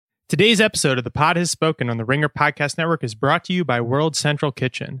Today's episode of The Pod Has Spoken on the Ringer Podcast Network is brought to you by World Central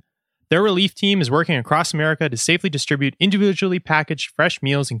Kitchen. Their relief team is working across America to safely distribute individually packaged fresh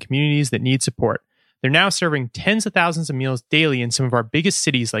meals in communities that need support. They're now serving tens of thousands of meals daily in some of our biggest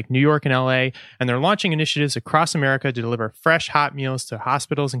cities like New York and LA, and they're launching initiatives across America to deliver fresh, hot meals to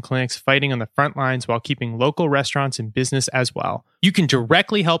hospitals and clinics fighting on the front lines while keeping local restaurants in business as well. You can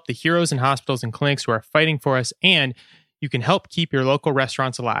directly help the heroes in hospitals and clinics who are fighting for us, and you can help keep your local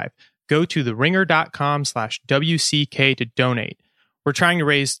restaurants alive. Go to theringer.com/WCK to donate. We're trying to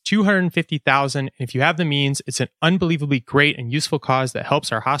raise $250,000, and if you have the means, it's an unbelievably great and useful cause that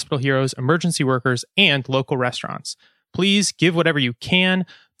helps our hospital heroes, emergency workers, and local restaurants. Please give whatever you can.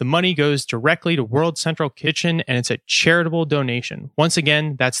 The money goes directly to World Central Kitchen, and it's a charitable donation. Once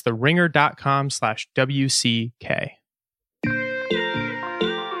again, that's theringer.com/WCK.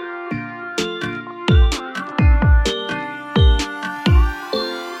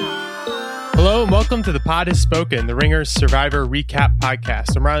 Hello and welcome to The Pod Has Spoken, the Ringer's Survivor Recap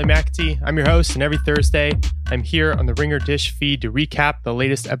Podcast. I'm Riley McAtee. I'm your host, and every Thursday, I'm here on the Ringer Dish feed to recap the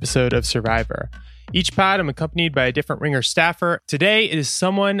latest episode of Survivor. Each pod, I'm accompanied by a different Ringer staffer. Today, it is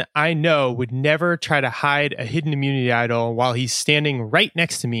someone I know would never try to hide a hidden immunity idol while he's standing right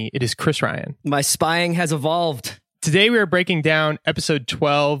next to me. It is Chris Ryan. My spying has evolved. Today, we are breaking down episode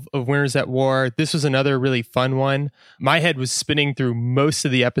 12 of Winners at War. This was another really fun one. My head was spinning through most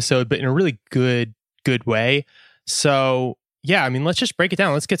of the episode, but in a really good way. So, yeah, I mean, let's just break it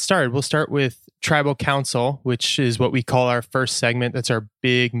down. Let's get started. We'll start with Tribal Council, which is what we call our first segment. That's our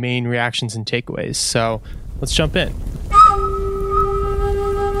big main reactions and takeaways. So, let's jump in.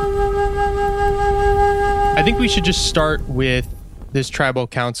 I think we should just start with this tribal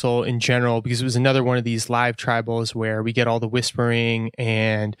council in general, because it was another one of these live tribals where we get all the whispering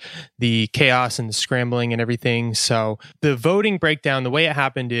and the chaos and the scrambling and everything. So the voting breakdown, the way it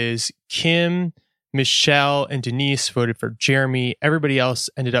happened is Kim, Michelle, and Denise voted for Jeremy. Everybody else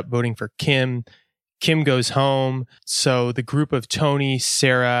ended up voting for Kim. Kim goes home. So the group of Tony,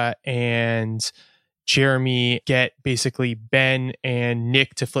 Sarah, and Jeremy get basically Ben and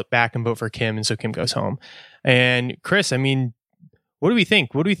Nick to flip back and vote for Kim. And so Kim goes home. And Chris, I mean, what do we think?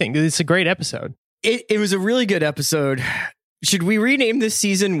 It's a great episode. It was a really good episode. Should we rename this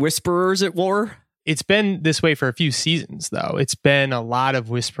season Whisperers at War? It's been this way for a few seasons, though. It's been a lot of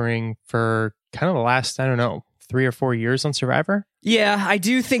whispering for kind of the last, 3 or 4 years on Survivor. Yeah, I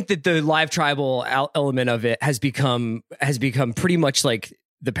do think that the live tribal element of it has become pretty much like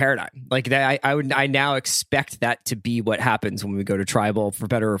the paradigm. Like that, I now expect that to be what happens when we go to tribal, for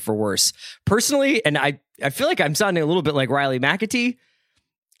better or for worse. Personally, and I feel like I'm sounding a little bit like Riley McAtee.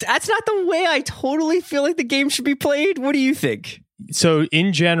 That's not the way I totally feel like the game should be played. What do you think? So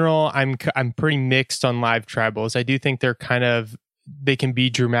in general, I'm pretty mixed on live tribals. I do think they can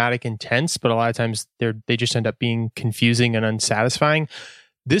be dramatic and tense, but a lot of times they just end up being confusing and unsatisfying.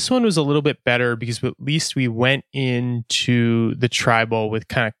 This one was a little bit better because at least we went into the tribal with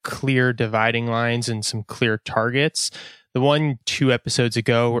kind of clear dividing lines and some clear targets. The 1-2 episodes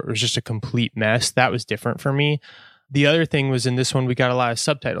ago where it was just a complete mess, that was different for me. The other thing was in this one, we got a lot of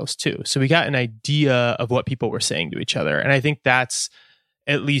subtitles too. So we got an idea of what people were saying to each other. And I think that's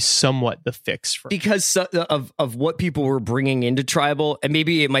at least somewhat the fix for because of what people were bringing into tribal. And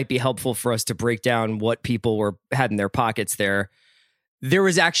maybe it might be helpful for us to break down what people had in their pockets there. There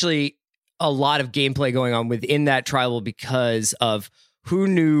was actually a lot of gameplay going on within that tribal because of who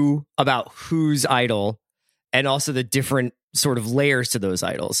knew about whose idol and also the different sort of layers to those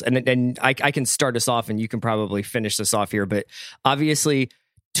idols. And I can start us off and you can probably finish this off here. But obviously,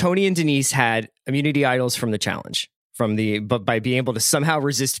 Tony and Denise had immunity idols from the challenge, but by being able to somehow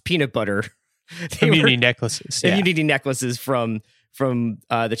resist peanut butter. Immunity necklaces. Yeah. Immunity necklaces from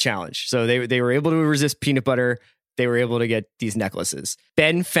the challenge. So they were able to resist peanut butter. They were able to get these necklaces.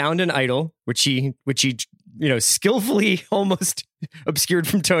 Ben found an idol, which he skillfully almost obscured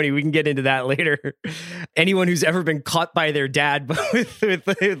from Tony. We can get into that later. Anyone who's ever been caught by their dad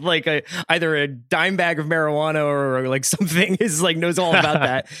with like either a dime bag of marijuana or like something knows all about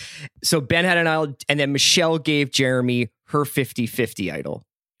that. So Ben had an idol, and then Michelle gave Jeremy her 50-50 idol.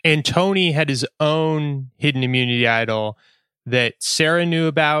 And Tony had his own hidden immunity idol that Sarah knew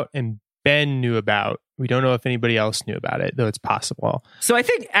about and Ben knew about. We don't know if anybody else knew about it, though it's possible. So I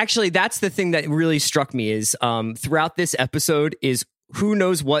think actually that's the thing that really struck me is throughout this episode is who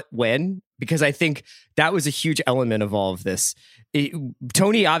knows what when, because I think that was a huge element of all of this.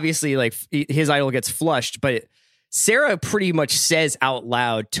 Tony, obviously, like his idol gets flushed, but Sarah pretty much says out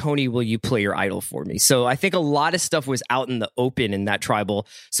loud, Tony, will you play your idol for me? So I think a lot of stuff was out in the open in that tribal.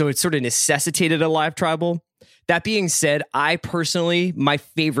 So it sort of necessitated a live tribal. That being said, I personally, my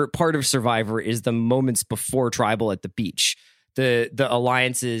favorite part of Survivor is the moments before Tribal at the beach. The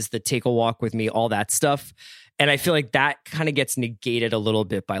alliances, the take a walk with me, all that stuff. And I feel like that kind of gets negated a little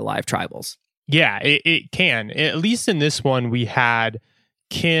bit by live tribals. Yeah, it can. At least in this one, we had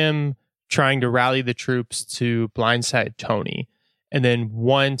Kim trying to rally the troops to blindside Tony. And then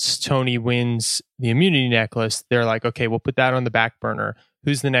once Tony wins the immunity necklace, they're like, okay, we'll put that on the back burner.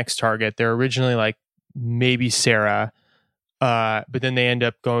 Who's the next target? They're originally like, maybe Sarah. But then they end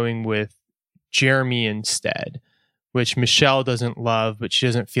up going with Jeremy instead, which Michelle doesn't love, but she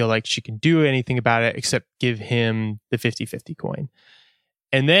doesn't feel like she can do anything about it except give him the 50-50 coin.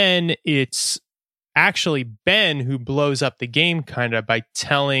 And then it's actually Ben who blows up the game kind of by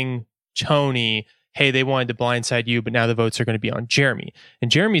telling Tony, hey, they wanted to blindside you, but now the votes are going to be on Jeremy.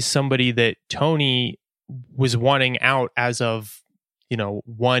 And Jeremy's somebody that Tony was wanting out as of,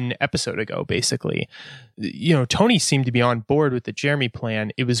 1 episode ago, basically. Tony seemed to be on board with the Jeremy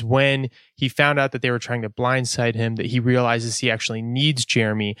plan. It was when he found out that they were trying to blindside him that he realizes he actually needs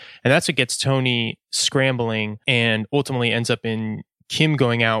Jeremy. And that's what gets Tony scrambling and ultimately ends up in Kim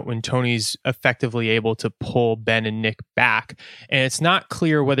going out when Tony's effectively able to pull Ben and Nick back. And it's not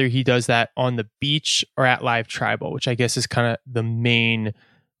clear whether he does that on the beach or at Live Tribal, which I guess is kind of the main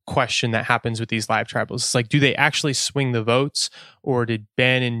question that happens with these live tribals. It's like, do they actually swing the votes, or did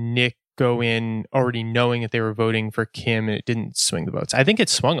Ben and Nick go in already knowing that they were voting for Kim and it didn't swing the votes? I think it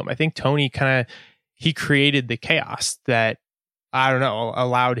swung them. I think Tony he created the chaos that, I don't know,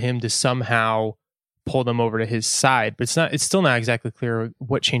 allowed him to somehow pull them over to his side, but it's still not exactly clear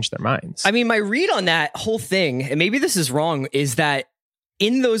what changed their minds. I mean, my read on that whole thing, and maybe this is wrong, is that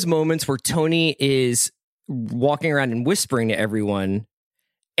in those moments where Tony is walking around and whispering to everyone,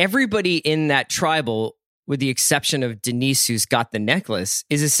 everybody in that tribal, with the exception of Denise, who's got the necklace,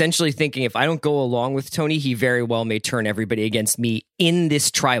 is essentially thinking, if I don't go along with Tony, he very well may turn everybody against me in this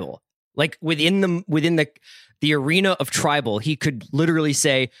tribal. Like within the arena of tribal, he could literally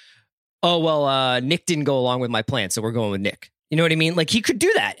say, oh, well, Nick didn't go along with my plan, so we're going with Nick. You know what I mean? Like, he could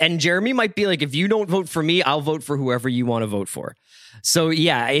do that. And Jeremy might be like, if you don't vote for me, I'll vote for whoever you want to vote for. So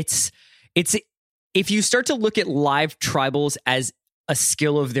yeah, it's if you start to look at live tribals as a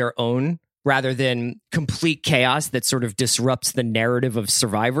skill of their own rather than complete chaos that sort of disrupts the narrative of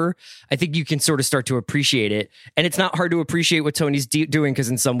Survivor, I think you can sort of start to appreciate it. And it's not hard to appreciate what Tony's doing, because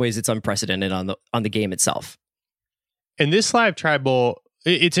in some ways it's unprecedented on the game itself. And this live tribal,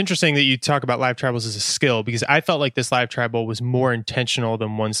 it's interesting that you talk about live tribals as a skill, because I felt like this live tribal was more intentional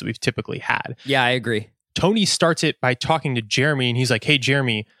than ones that we've typically had. Yeah, I agree. Tony starts it by talking to Jeremy, and he's like, hey,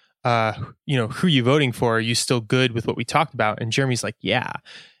 Jeremy, who are you voting for? Are you still good with what we talked about? And Jeremy's like, yeah.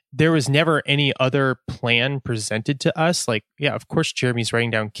 There was never any other plan presented to us. Like, yeah, of course, Jeremy's writing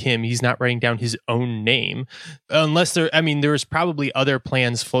down Kim. He's not writing down his own name. Unless there was probably other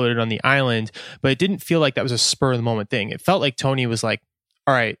plans floated on the island, but it didn't feel like that was a spur of the moment thing. It felt like Tony was like,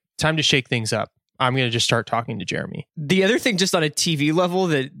 all right, time to shake things up. I'm going to just start talking to Jeremy. The other thing, just on a TV level,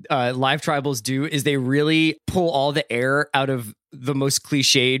 that live tribals do is they really pull all the air out of the most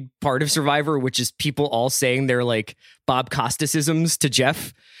cliched part of Survivor, which is people all saying their like Bob Costas-isms to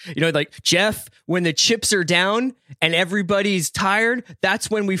Jeff. Like, Jeff, when the chips are down and everybody's tired,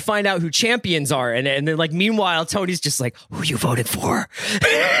 that's when we find out who champions are. And then like, meanwhile, Tony's just like, who you voted for?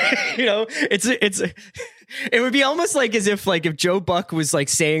 It would be almost like as if Joe Buck was like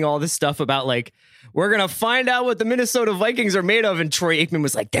saying all this stuff about like, we're going to find out what the Minnesota Vikings are made of. And Troy Aikman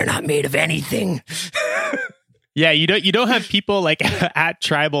was like, they're not made of anything. Yeah, you don't have people like at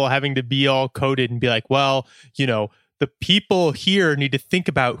Tribal having to be all coded and be like, well, the people here need to think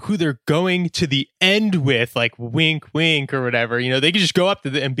about who they're going to the end with, like wink, wink or whatever. They can just go up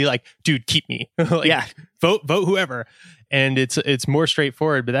to them and be like, dude, keep me. Like, yeah, vote whoever. And it's more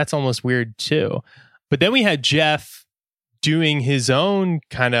straightforward, but that's almost weird too. But then we had Jeff doing his own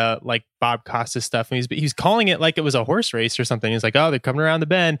kind of like Bob Costas stuff. And he's calling it like it was a horse race or something. He's like, oh, they're coming around the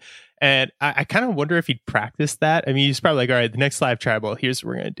bend. And I kind of wonder if he'd practiced that. I mean, he's probably like, all right, the next live tribal, here's what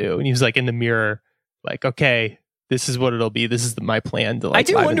we're going to do. And he was like in the mirror, like, okay, this is what it'll be. This is my plan to like. I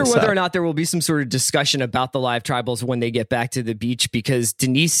do wonder whether or not there will be some sort of discussion about the live tribals when they get back to the beach, because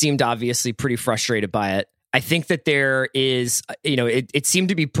Denise seemed obviously pretty frustrated by it. I think that there is, it seemed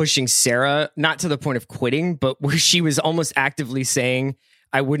to be pushing Sarah, not to the point of quitting, but where she was almost actively saying,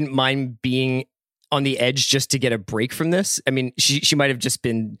 I wouldn't mind being on the edge just to get a break from this. I mean, she might have just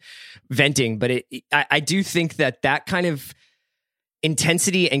been venting, but I do think that kind of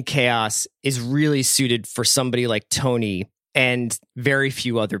intensity and chaos is really suited for somebody like Tony and very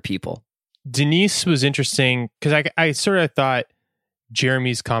few other people. Denise was interesting because I sort of thought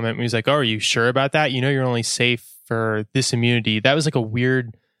Jeremy's comment when he's like, "Oh, are you sure about that? You know, you're only safe for this immunity." That was like a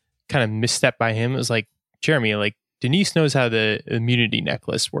weird kind of misstep by him. It was like, Jeremy, like Denise knows how the immunity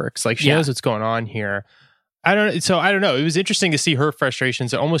necklace works. Like she knows what's going on here. I don't know. It was interesting to see her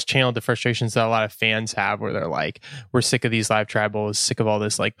frustrations. It almost channeled the frustrations that a lot of fans have where they're like, we're sick of these live tribals, sick of all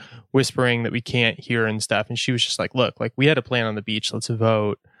this like whispering that we can't hear and stuff. And she was just like, look, like we had a plan on the beach. Let's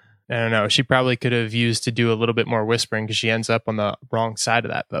vote. I don't know. She probably could have used to do a little bit more whispering because she ends up on the wrong side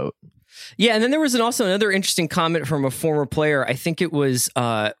of that vote. Yeah, and then there was also another interesting comment from a former player. I think it was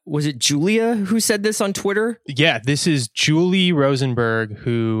it Julia who said this on Twitter? Yeah, this is Julie Rosenberg,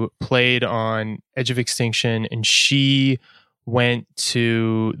 who played on Edge of Extinction, and she went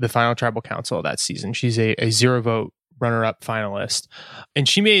to the final tribal council that season. She's a 0-vote runner-up finalist. And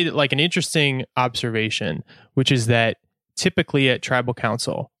she made like an interesting observation, which is that typically at tribal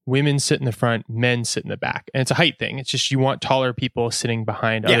council, women sit in the front, men sit in the back. And it's a height thing. It's just you want taller people sitting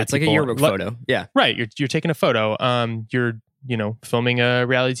behind other people. Yeah, it's like a yearbook photo. Yeah. Right. You're taking a photo. You're filming a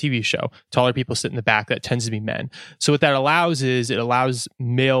reality TV show. Taller people sit in the back. That tends to be men. So what that allows is it allows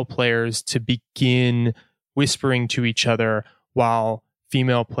male players to begin whispering to each other while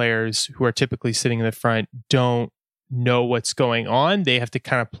female players who are typically sitting in the front don't know what's going on. They have to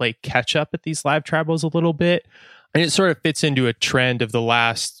kind of play catch up at these live tribals a little bit. And it sort of fits into a trend of the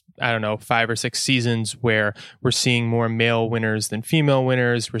last, 5 or 6 seasons where we're seeing more male winners than female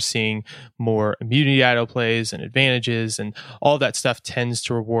winners. We're seeing more immunity idol plays and advantages, and all that stuff tends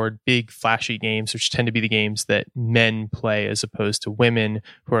to reward big, flashy games, which tend to be the games that men play as opposed to women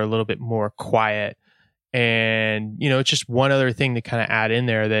who are a little bit more quiet. And, it's just one other thing to kind of add in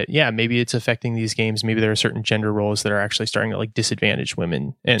there that, yeah, maybe it's affecting these games. Maybe there are certain gender roles that are actually starting to like disadvantage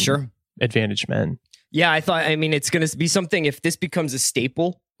women and advantage men. Yeah, it's going to be something if this becomes a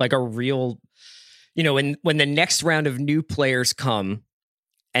staple, like a real, when the next round of new players come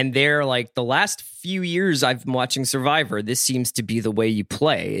and they're like the last few years I've been watching Survivor, this seems to be the way you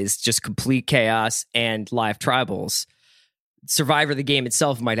play is just complete chaos and live tribals. Survivor, the game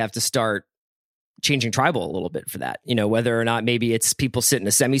itself, might have to start changing tribal a little bit for that, whether or not maybe it's people sit in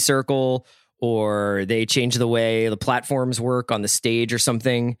a semicircle or they change the way the platforms work on the stage or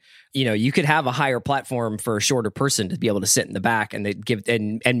something. You could have a higher platform for a shorter person to be able to sit in the back and they give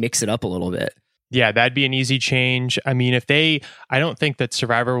and mix it up a little bit. Yeah, that'd be an easy change. I mean, I don't think that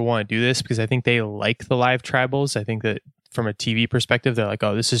Survivor will want to do this because I think they like the live tribals. I think that from a TV perspective, they're like,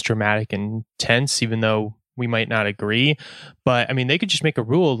 oh, this is dramatic and tense, even though we might not agree. But I mean, they could just make a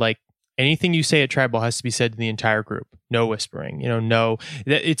rule like, anything you say at tribal has to be said to the entire group. No whispering, no.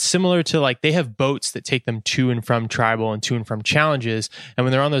 It's similar to like they have boats that take them to and from tribal and to and from challenges. And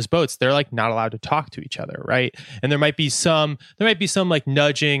when they're on those boats, they're like not allowed to talk to each other, right? And there might be some like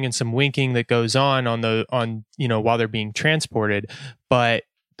nudging and some winking that goes on while they're being transported. But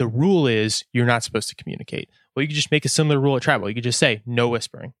the rule is you're not supposed to communicate. Well, you could just make a similar rule at tribal. You could just say no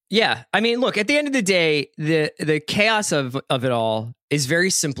whispering. Yeah. I mean, look, at the end of the day, the chaos of it all is very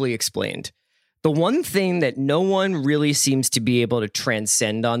simply explained. The one thing that no one really seems to be able to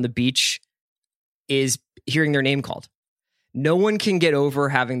transcend on the beach is hearing their name called. No one can get over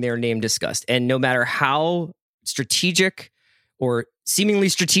having their name discussed. And no matter how strategic or seemingly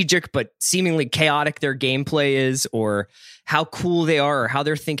strategic, but seemingly chaotic their gameplay is, or how cool they are, or how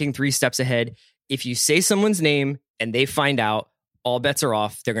they're thinking 3 steps ahead, if you say someone's name and they find out, all bets are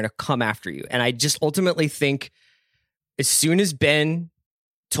off. They're going to come after you. And I just ultimately think as soon as Ben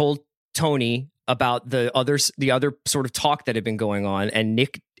told Tony about the other sort of talk that had been going on, and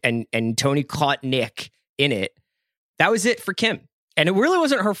Nick and Tony caught Nick in it, that was it for Kim. And it really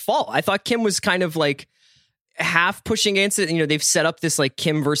wasn't her fault. I thought Kim was kind of like half pushing against it. They've set up this like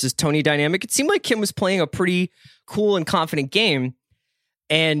Kim versus Tony dynamic. It seemed like Kim was playing a pretty cool and confident game.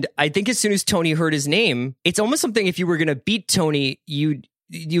 And I think as soon as Tony heard his name, it's almost something if you were going to beat Tony, you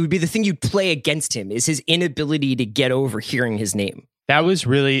would be the thing you'd play against him is his inability to get over hearing his name. That was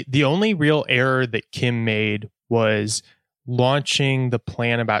really the only real error that Kim made was launching the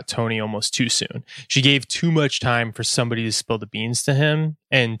plan about Tony almost too soon. She gave too much time for somebody to spill the beans to him,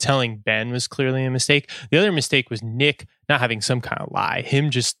 and telling Ben was clearly a mistake. The other mistake was Nick not having some kind of lie, him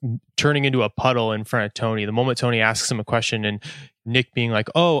just turning into a puddle in front of Tony. The moment Tony asks him a question and Nick being like,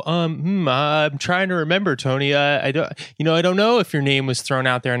 I'm trying to remember, Tony. I don't know if your name was thrown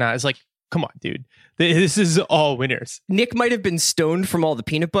out there or not. It's like, come on, dude. This is all winners. Nick might have been stoned from all the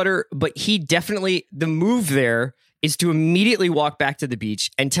peanut butter, but he definitely, the move there is to immediately walk back to the beach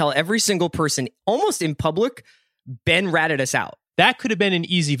and tell every single person, almost in public, Ben ratted us out. That could have been an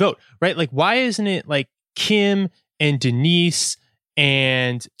easy vote, right? Like, why isn't it like Kim and Denise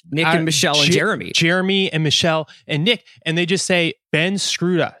and Nick and Michelle and Jeremy and Michelle and Nick, and they just say Ben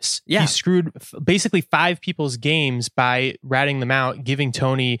screwed us. Yeah. He screwed basically 5 people's games by ratting them out, giving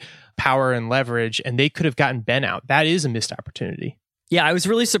Tony power and leverage, and they could have gotten Ben out. That is a missed opportunity. Yeah, I was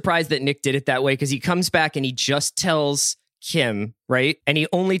really surprised that Nick did it that way, because he comes back and he just tells Kim, right? And he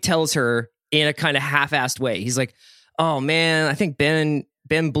only tells her in a kind of half-assed way. He's like, "Oh man, I think Ben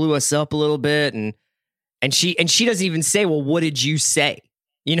blew us up a little bit," and she doesn't even say, "Well, what did you say?"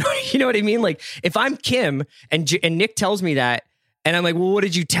 You know what I mean? Like, if I'm Kim and Nick tells me that, and I'm like, "Well, what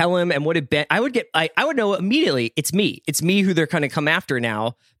did you tell him?" And what did Ben? I would know immediately. It's me who they're going to come after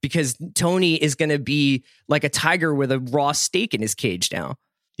now, because Tony is going to be like a tiger with a raw steak in his cage now.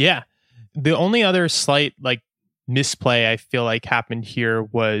 Yeah. The only other slight like misplay I feel like happened here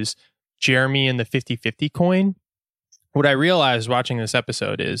was Jeremy and the 50-50 coin. What I realized watching this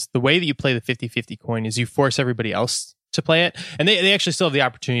episode is the way that you play the 50-50 coin is you force everybody else to play it. And they actually still have the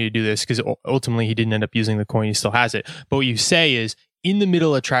opportunity to do this, because ultimately he didn't end up using the coin. He still has it. But what you say is, in the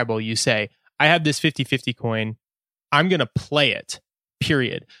middle of tribal, you say, I have this 50-50 coin. I'm going to play it,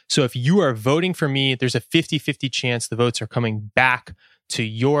 period. So if you are voting for me, there's a 50-50 chance the votes are coming back to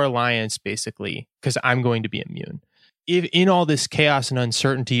your alliance, basically, because I'm going to be immune. If in all this chaos and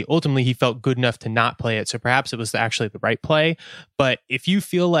uncertainty, ultimately he felt good enough to not play it. So perhaps it was actually the right play. But if you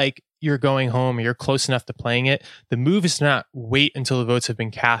feel like you're going home or you're close enough to playing it, the move is to not wait until the votes have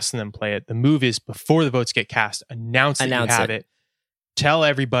been cast and then play it. The move is, before the votes get cast, announce that you have it. Tell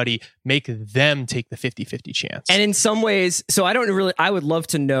everybody, make them take the 50-50 chance. And in some ways, so I would love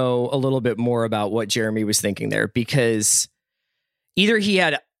to know a little bit more about what Jeremy was thinking there, because either he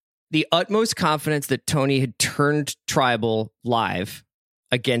had the utmost confidence that Tony had turned tribal live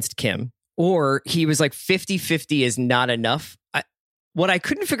against Kim, or he was like 50-50 is not enough. What I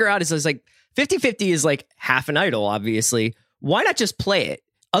couldn't figure out is, I was like, 50-50 is like half an idol, obviously. Why not just play it?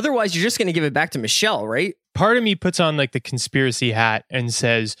 Otherwise, you're just going to give it back to Michelle, right? Part of me puts on like the conspiracy hat and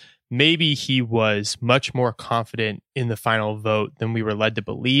says maybe he was much more confident in the final vote than we were led to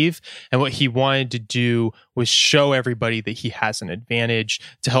believe. And what he wanted to do was show everybody that he has an advantage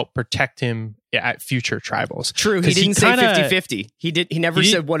to help protect him at future tribals. True. He didn't say 50-50. He never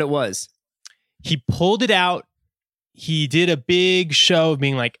said what it was. He pulled it out. He did a big show of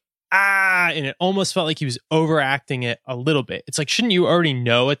being like, and it almost felt like he was overacting it a little bit. It's like, shouldn't you already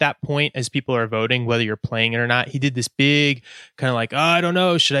know at that point, as people are voting, whether you're playing it or not? He did this big kind of like, I don't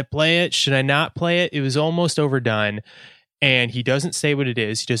know, should I play it? Should I not play it? It was almost overdone. And he doesn't say what it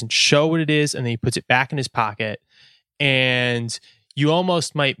is. He doesn't show what it is. And then he puts it back in his pocket. And you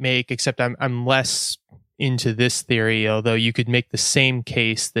almost might make, except I'm less into this theory, although you could make the same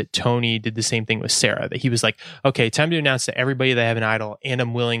case that Tony did the same thing with Sarah, that he was like, okay, time to announce to everybody that I have an idol, and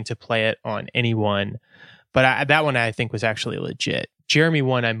I'm willing to play it on anyone. But that one I think was actually legit. Jeremy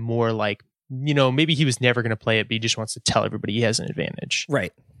one, I'm more like, maybe he was never going to play it, but he just wants to tell everybody he has an advantage.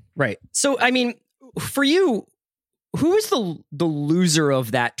 Right. So, I mean, for you, who is the loser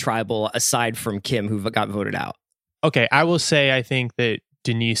of that tribal aside from Kim, who got voted out? Okay, I will say I think that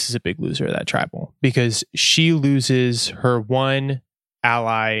Denise is a big loser of that tribal, because she loses her one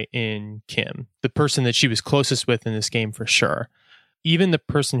ally in Kim, the person that she was closest with in this game for sure. Even the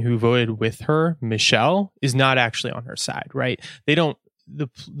person who voted with her, Michelle, is not actually on her side, right? They don't,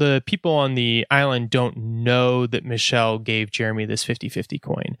 the people on the island don't know that Michelle gave Jeremy this 50-50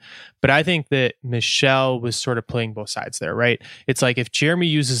 coin. But I think that Michelle was sort of playing both sides there, right? It's like, if Jeremy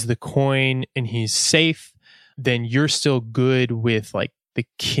uses the coin and he's safe, then you're still good with like the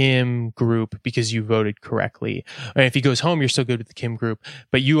Kim group because you voted correctly. And if he goes home, you're still good with the Kim group,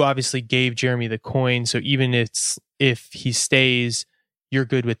 but you obviously gave Jeremy the coin. So even if he stays, you're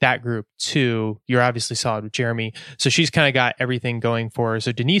good with that group too. You're obviously solid with Jeremy. So she's kind of got everything going for her.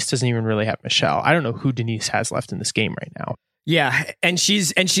 So Denise doesn't even really have Michelle. I don't know who Denise has left in this game right now. Yeah, and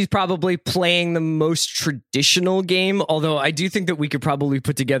she's probably playing the most traditional game, although I do think that we could probably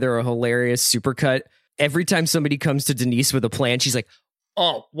put together a hilarious supercut. Every time somebody comes to Denise with a plan, she's like,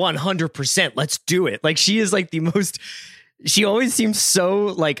 oh, 100%, let's do it. Like, she is like the most, she always seems so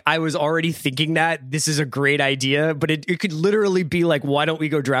like, I was already thinking that this is a great idea, but it could literally be like, why don't we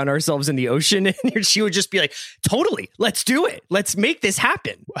go drown ourselves in the ocean? And she would just be like, totally, let's do it. Let's make this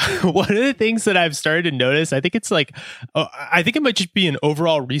happen. One of the things that I've started to notice, I think it's like, I think it might just be an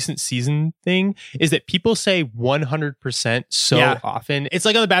overall recent season thing, is that people say 100% so often. It's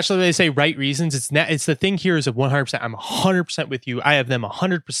like on The Bachelor, they say right reasons. It's the thing here is a 100%. I'm 100% with you. I have them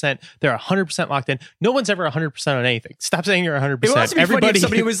 100%. They're 100% locked in. No one's ever 100% on anything. Stop saying you're 100%. It would also be funny if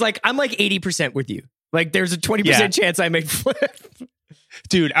somebody was like, I'm like 80% with you. Like, there's a 20% chance I may flip.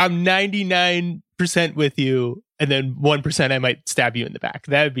 Dude, I'm 99% with you. and then 1% I might stab you in the back.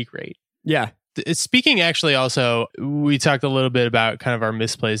 That would be great. Yeah. Speaking actually, also, we talked a little bit about kind of our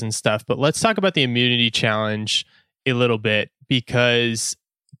misplays and stuff, but let's talk about the immunity challenge a little bit, because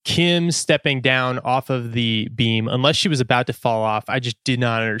Kim stepping down off of the beam, unless she was about to fall off, I just did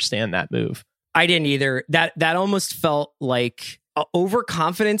not understand that move. I didn't either. That almost felt like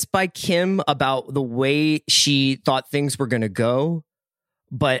overconfidence by Kim about the way she thought things were going to go.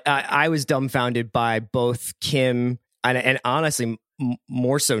 But I was dumbfounded by both Kim and honestly,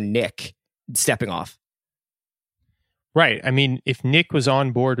 more so Nick stepping off. Right. I mean, if Nick was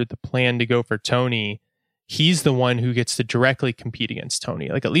on board with the plan to go for Tony, he's the one who gets to directly compete against Tony.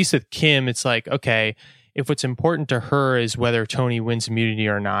 Like, at least with Kim, it's like, okay, if what's important to her is whether Tony wins immunity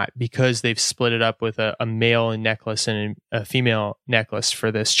or not, because they've split it up with a male necklace and a female necklace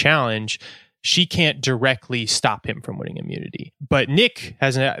for this challenge, she can't directly stop him from winning immunity. But Nick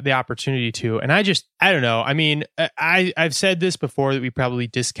has the opportunity to. And I don't know. I mean, I've said this before, that we probably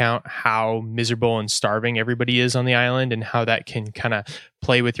discount how miserable and starving everybody is on the island and how that can kind of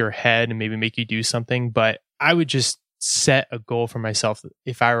play with your head and maybe make you do something. But I would just set a goal for myself,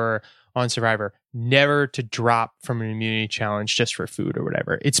 if I were on Survivor, never to drop from an immunity challenge just for food or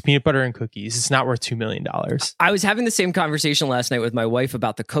whatever. It's peanut butter and cookies. It's not worth $2 million. I was having the same conversation last night with my wife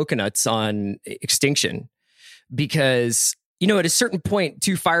about the coconuts on Extinction, because, you know, at a certain point,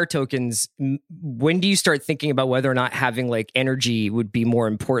 2 fire tokens, when do you start thinking about whether or not having like energy would be more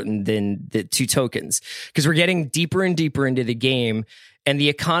important than the 2 tokens? Because we're getting deeper and deeper into the game, and the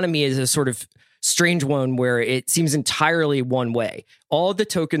economy is a sort of strange one where it seems entirely one way. All the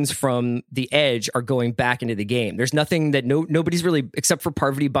tokens from the Edge are going back into the game. There's nothing that nobody's really, except for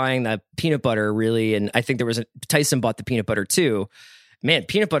Parvati buying the peanut butter, really. And I think there was Tyson bought the peanut butter too. Man,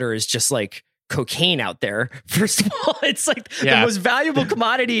 peanut butter is just like cocaine out there. First of all, it's like the most valuable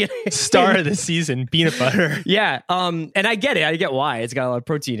commodity. Star of the season, peanut butter. Yeah. And I get it. I get why. It's got a lot of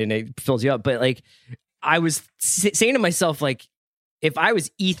protein and it fills you up. But like, I was saying to myself, like, if I was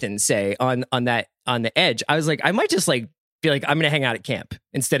Ethan, say on the Edge, I was like, I might just like be like, I'm going to hang out at camp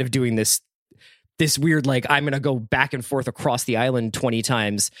instead of doing this weird, like, I'm going to go back and forth across the island 20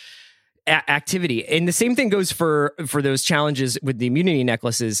 times activity. And the same thing goes for those challenges with the immunity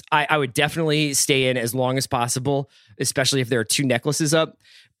necklaces. I would definitely stay in as long as possible, especially if there are 2 necklaces up.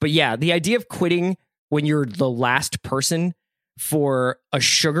 But yeah, the idea of quitting when you're the last person for a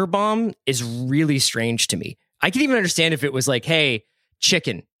sugar bomb is really strange to me. I can even understand if it was like, hey,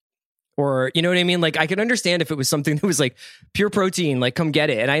 chicken, or, you know what I mean? Like, I could understand if it was something that was like pure protein, like, come get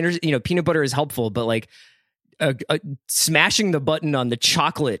it. And I understand, you know, peanut butter is helpful, but like smashing the button on the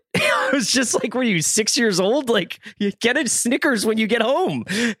chocolate, I was just like, were you 6 years old? Like, you get a Snickers when you get home.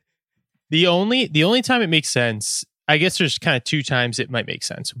 The only time it makes sense, I guess there's kind of 2 times it might make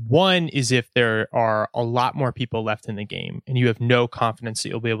sense. One is if there are a lot more people left in the game and you have no confidence that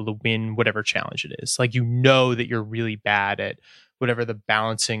you'll be able to win whatever challenge it is. Like, you know that you're really bad at whatever the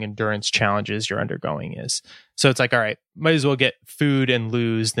balancing endurance challenges you're undergoing is. So it's like, all right, might as well get food and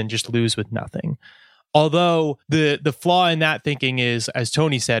lose than just lose with nothing. Although the flaw in that thinking is, as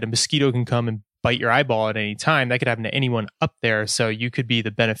Tony said, a mosquito can come and bite your eyeball at any time. That could happen to anyone up there. So you could be the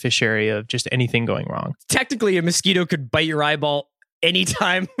beneficiary of just anything going wrong. Technically, a mosquito could bite your eyeball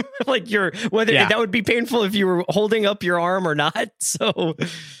anytime. Like, that would be painful if you were holding up your arm or not. So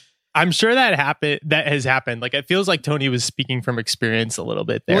I'm sure that has happened. Like, it feels like Tony was speaking from experience a little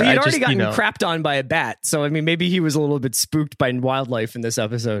bit there. Well, he'd already gotten crapped on by a bat. So, I mean, maybe he was a little bit spooked by wildlife in this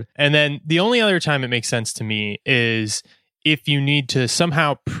episode. And then the only other time it makes sense to me is if you need to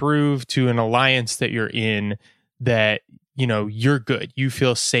somehow prove to an alliance that you're in that, you know, you're good, you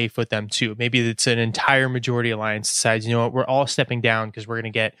feel safe with them too. Maybe it's an entire majority alliance decides, you know what, we're all stepping down because we're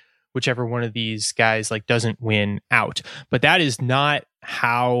going to get whichever one of these guys like doesn't win out. But that is not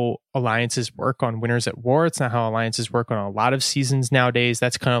how alliances work on Winners at War. It's not how alliances work on a lot of seasons nowadays.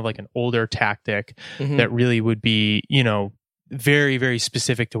 That's kind of like an older tactic that really would be, you know, very, very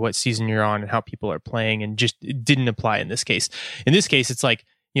specific to what season you're on and how people are playing, and just didn't apply in this case. In this case, it's like,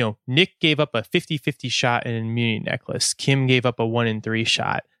 you know, Nick gave up a 50-50 shot in an immunity necklace. Kim gave up a 1 in 3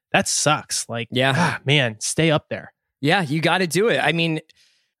 shot. That sucks. Like, man, stay up there. Yeah, you got to do it. I mean,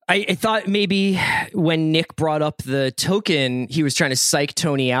 I thought maybe when Nick brought up the token, he was trying to psych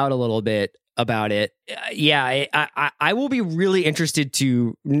Tony out a little bit about it. I will be really interested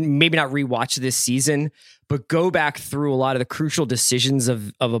to maybe not rewatch this season, but go back through a lot of the crucial decisions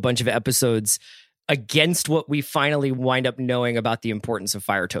of a bunch of episodes against what we finally wind up knowing about the importance of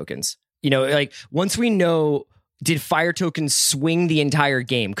fire tokens. You know, like, once we know did fire tokens swing the entire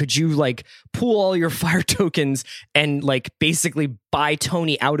game? Could you like pool all your fire tokens and like basically buy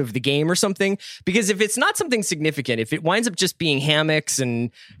Tony out of the game or something? Because if it's not something significant, if it winds up just being hammocks and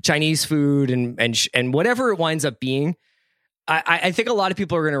Chinese food and whatever it winds up being, I think a lot of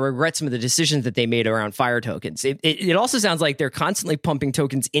people are going to regret some of the decisions that they made around fire tokens. It also sounds like they're constantly pumping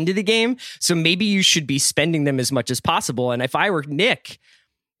tokens into the game, so maybe you should be spending them as much as possible. And if I were Nick,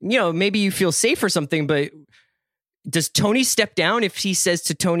 maybe you feel safe or something, but does Tony step down if he says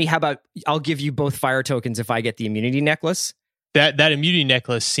to Tony, how about I'll give you both fire tokens if I get the immunity necklace? That immunity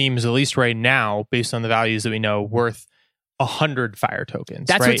necklace seems, at least right now, based on the values that we know, worth 100 fire tokens.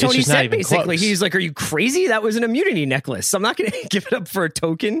 That's right? what Tony said, basically. Close. He's like, are you crazy? That was an immunity necklace. I'm not going to give it up for a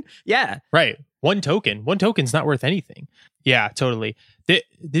token. Yeah. Right. One token's not worth anything. Yeah, totally.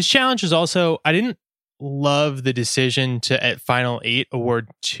 This challenge is also, I didn't love the decision to, at Final 8, award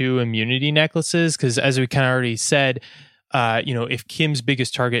 2 immunity necklaces, because as we kind of already said, if Kim's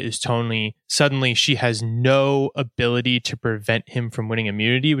biggest target is Tony, suddenly she has no ability to prevent him from winning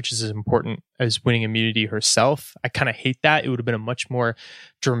immunity, which is as important as winning immunity herself. I kind of hate that. It would have been a much more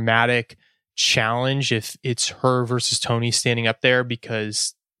dramatic challenge if it's her versus Tony standing up there,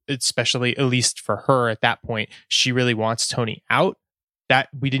 because especially, at least for her at that point, she really wants Tony out. That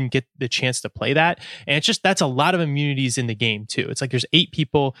we didn't get the chance to play that. And it's just, that's a lot of immunities in the game too. It's like there's 8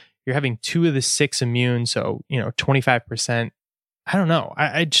 people. You're having 2 of the 6 immune, so 25%. I don't know.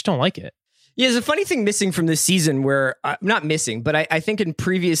 I just don't like it. Yeah, there's a funny thing missing from this season where, not missing, but I think in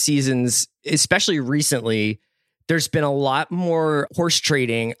previous seasons, especially recently, there's been a lot more horse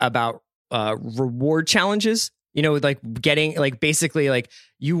trading about reward challenges. Like getting, like basically like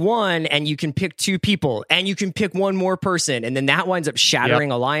you won and you can pick 2 people and you can pick one more person. And then that winds up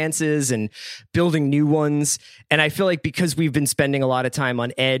shattering alliances and building new ones. And I feel like because we've been spending a lot of time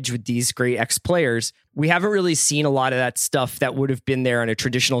on Edge with these great ex-players, we haven't really seen a lot of that stuff that would have been there in a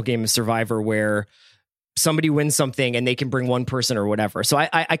traditional game of Survivor where somebody wins something and they can bring one person or whatever. So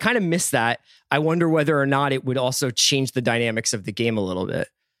I kind of miss that. I wonder whether or not it would also change the dynamics of the game a little bit.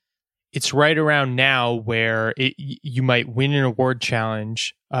 It's right around now where you might win an award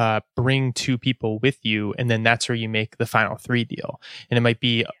challenge, bring 2 people with you, and then that's where you make the final 3 deal. And it might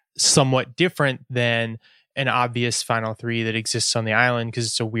be somewhat different than an obvious final 3 that exists on the island, because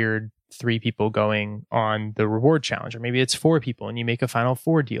it's a weird 3 people going on the reward challenge, or maybe it's 4 people and you make a final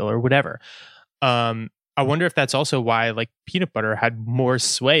 4 deal or whatever. I wonder if that's also why like peanut butter had more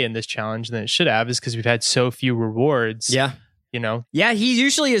sway in this challenge than it should have, is because we've had so few rewards. Yeah. Yeah, he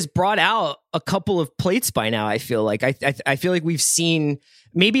usually has brought out a couple of plates by now. I feel like I feel like we've seen,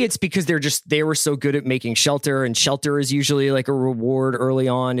 maybe it's because they were so good at making shelter, and shelter is usually like a reward early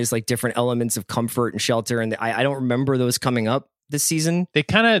on, is like different elements of comfort and shelter. And I don't remember those coming up this season. They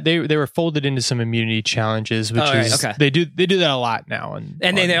kind of they were folded into some immunity challenges, which they do that a lot now. And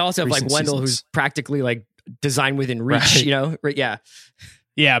then they also have like Wendell, who's practically like designed within reach. Right. Right?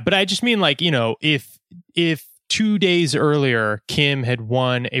 Yeah, but I just mean like if 2 days earlier, Kim had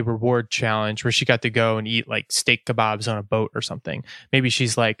won a reward challenge where she got to go and eat like steak kebabs on a boat or something. Maybe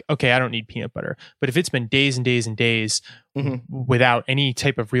she's like, okay, I don't need peanut butter. But if it's been days and days and days without any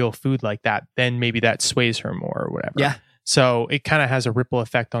type of real food like that, then maybe that sways her more or whatever. Yeah. So it kind of has a ripple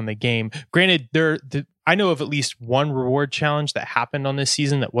effect on the game. Granted, I know of at least one reward challenge that happened on this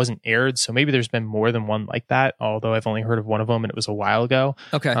season that wasn't aired. So maybe there's been more than one like that, although I've only heard of one of them and it was a while ago.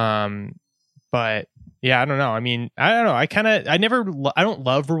 Okay. But yeah, I don't know. I mean, I don't know. I don't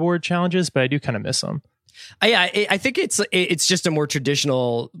love reward challenges, but I do kind of miss them. I think it's just a more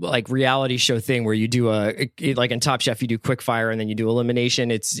traditional like reality show thing where you do like in Top Chef, you do quick fire and then you do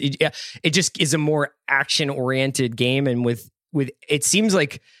elimination. It just is a more action oriented game. And with it seems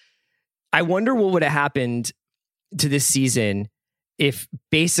like, I wonder what would have happened to this season if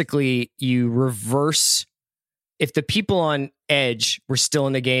basically you reverse, if the people on Edge were still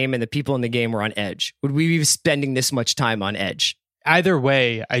in the game and the people in the game were on Edge. Would we be spending this much time on Edge? Either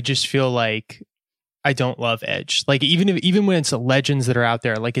way, I just feel like I don't love Edge. Like even when it's legends that are out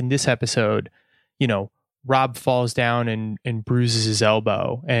there, like in this episode, Rob falls down and bruises his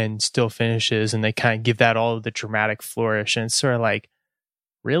elbow and still finishes, and they kind of give that all of the dramatic flourish, and it's sort of like,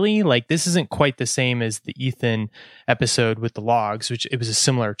 really? Like, this isn't quite the same as the Ethan episode with the logs, which it was a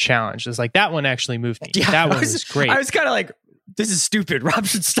similar challenge. It's like, that one actually moved me. Yeah, that one was great. I was kind of like, this is stupid. Rob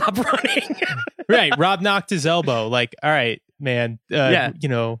should stop running. Right. Rob knocked his elbow. Like, all right, man, what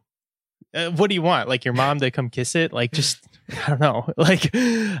do you want? Like your mom to come kiss it? Like, just, I don't know. Like,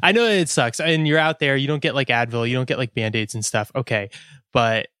 I know that it sucks. And you're out there, you don't get like Advil, you don't get like Band-Aids and stuff. Okay.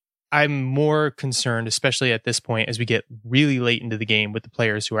 But I'm more concerned, especially at this point, as we get really late into the game with the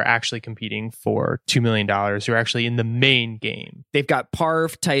players who are actually competing for $2 million, who are actually in the main game. They've got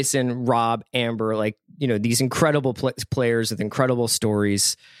Parv, Tyson, Rob, Amber, like, these incredible players with incredible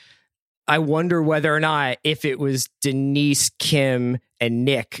stories. I wonder whether or not, if it was Denise, Kim, and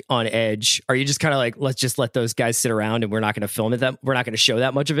Nick on Edge, are you just kind of like, let's just let those guys sit around and we're not going to film it, we're not going to show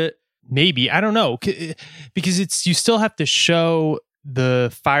that much of it? Maybe. I don't know. Because you still have to show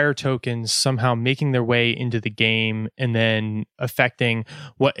the fire tokens somehow making their way into the game and then affecting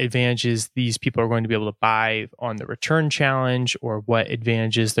what advantages these people are going to be able to buy on the return challenge, or what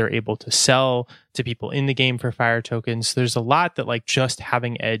advantages they're able to sell to people in the game for fire tokens. There's a lot that like just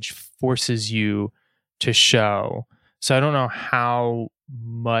having Edge forces you to show. So I don't know how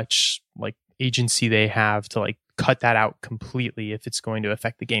much like agency they have to like cut that out completely if it's going to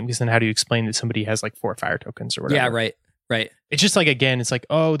affect the game, because then how do you explain that somebody has like 4 fire tokens or whatever? Yeah, right. It's just like, again, it's like,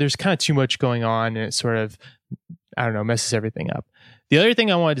 oh, there's kind of too much going on, and it sort of, I don't know, messes everything up. The other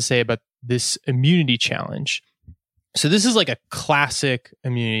thing I wanted to say about this immunity challenge. So this is like a classic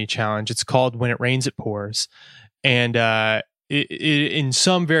immunity challenge. It's called When It Rains, It Pours. And in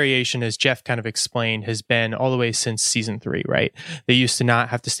some variation, as Jeff kind of explained, has been all the way since season 3, right? They used to not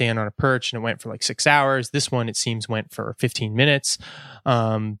have to stand on a perch, and it went for like 6 hours. This one, it seems, went for 15 minutes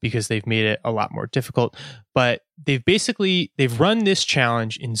because they've made it a lot more difficult. But they've run this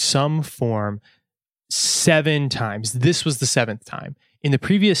challenge in some form 7 times. This was the 7th time. In the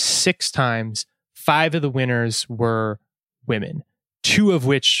previous 6 times, 5 of the winners were women, 2 of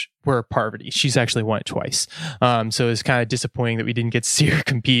which were Parvati. She's actually won it twice. So it's kind of disappointing that we didn't get to see her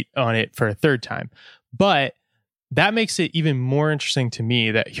compete on it for a 3rd time. But that makes it even more interesting to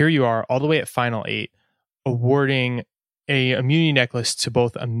me that here you are all the way at Final 8, awarding a immunity necklace to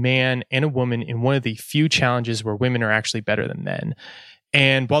both a man and a woman in one of the few challenges where women are actually better than men.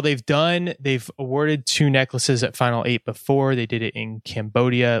 And while they've awarded 2 necklaces at Final 8 before, they did it in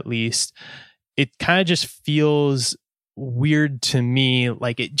Cambodia at least, it kind of just feels weird to me.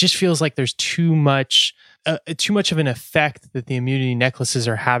 Like, it just feels like there's too much of an effect that the immunity necklaces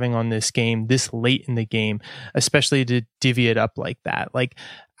are having on this game this late in the game, especially to divvy it up like that. Like,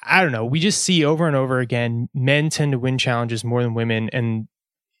 I don't know. We just see over and over again, men tend to win challenges more than women. And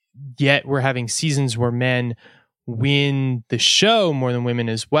yet we're having seasons where men win the show more than women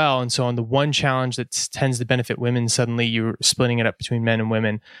as well. And so on the one challenge that tends to benefit women, suddenly you're splitting it up between men and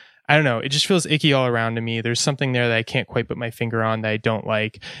women. I don't know. It just feels icky all around to me. There's something there that I can't quite put my finger on that I don't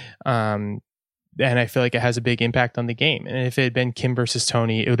like. And I feel like it has a big impact on the game. And if it had been Kim versus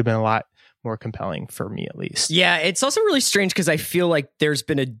Tony, it would have been a lot more compelling for me, at least. Yeah, it's also really strange because I feel like there's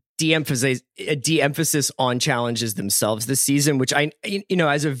been a de-emphasis on challenges themselves this season, which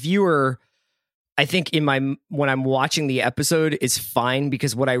as a viewer, I think when I'm watching the episode is fine,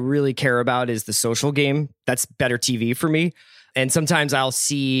 because what I really care about is the social game. That's better TV for me. And sometimes I'll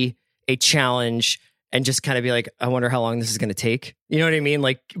see a challenge and just kind of be like, I wonder how long this is going to take. You know what I mean?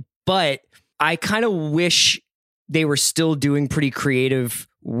 Like, but I kind of wish they were still doing pretty creative,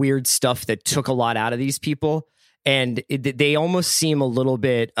 weird stuff that took a lot out of these people. And they almost seem a little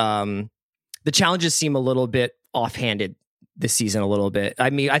bit, the challenges seem a little bit offhanded this season a little bit. I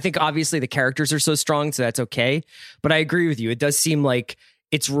mean, I think obviously the characters are so strong, so that's okay. But I agree with you. It does seem like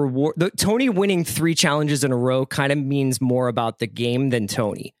it's Tony winning 3 challenges in a row kind of means more about the game than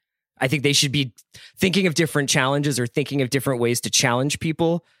Tony. I think they should be thinking of different challenges or thinking of different ways to challenge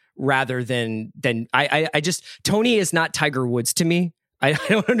people rather than I just, Tony is not Tiger Woods to me. I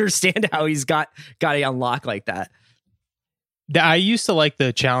don't understand how he's got a unlock like that. I used to like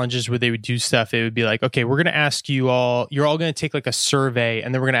the challenges where they would do stuff. It would be like, okay, we're going to ask you all, you're all going to take like a survey,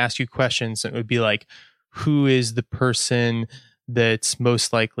 and then we're going to ask you questions. And it would be like, who is the person that's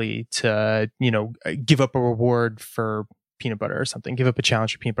most likely to, give up a reward for peanut butter or something, give up a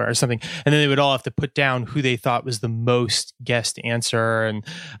challenge for peanut butter or something. And then they would all have to put down who they thought was the most guessed answer. And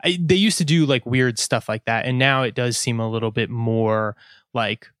they used to do like weird stuff like that. And now it does seem a little bit more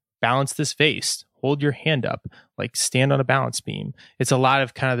like balance this vase, hold your hand up, like stand on a balance beam. It's a lot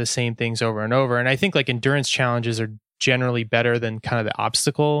of kind of the same things over and over. And I think like endurance challenges are generally better than kind of the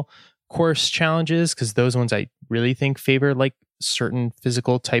obstacle course challenges, because those ones I really think favor like certain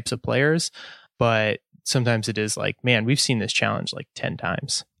physical types of players. But sometimes it is like, man, we've seen this challenge like 10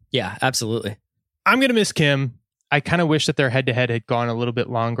 times. Yeah, absolutely. I'm going to miss Kim. I kind of wish that their head-to-head had gone a little bit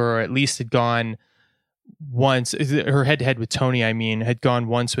longer, or at least had gone once. Her head-to-head with Tony, had gone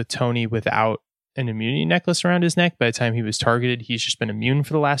once with Tony without an immunity necklace around his neck. By the time he was targeted, he's just been immune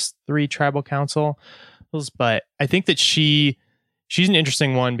for the last 3 tribal councils. But I think that she's an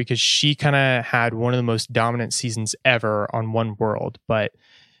interesting one because she kind of had one of the most dominant seasons ever on one world. But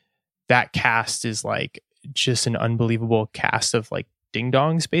that cast is like just an unbelievable cast of like ding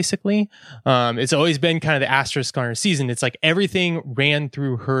dongs, basically. It's always been kind of the asterisk on her season. It's like everything ran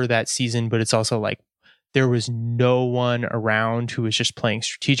through her that season, but it's also like there was no one around who was just playing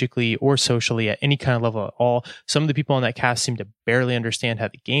strategically or socially at any kind of level at all. Some of the people on that cast seemed to barely understand how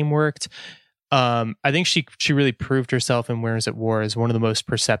the game worked. I think she really proved herself in Winners at War as one of the most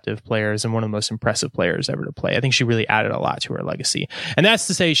perceptive players and one of the most impressive players ever to play. I think she really added a lot to her legacy. And that's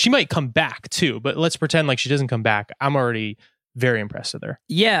to say she might come back too, but let's pretend like she doesn't come back. I'm already very impressed with her.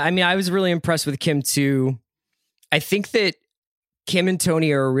 Yeah, I mean, I was really impressed with Kim too. I think that Kim and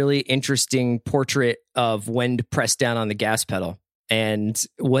Tony are a really interesting portrait of when to press down on the gas pedal and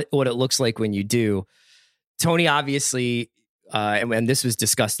what it looks like when you do. Tony obviously, and this was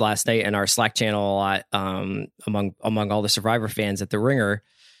discussed last night in our Slack channel a lot among all the Survivor fans at the Ringer.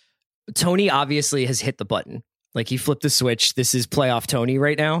 Tony obviously has hit the button. Like he flipped the switch. This is playoff Tony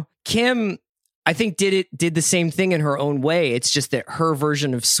right now. Kim, I think did the same thing in her own way. It's just that her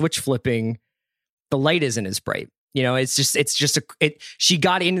version of switch flipping, the light isn't as bright. You know, she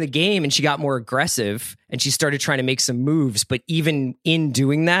got into the game and she got more aggressive and she started trying to make some moves. But even in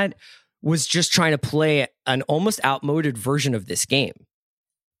doing that, was just trying to play an almost outmoded version of this game.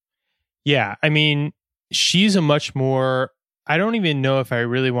 Yeah, I mean, she's a much more, I don't even know if I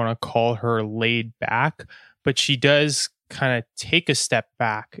really want to call her laid back, but she does kind of take a step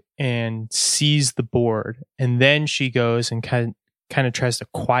back and sees the board. And then she goes and kind of tries to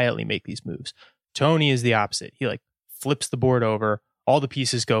quietly make these moves. Tony is the opposite. He like flips the board over, all the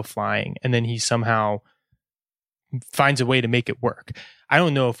pieces go flying, and then he somehow finds a way to make it work. I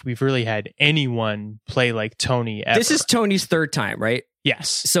don't know if we've really had anyone play like Tony ever. This is Tony's third time, right? Yes.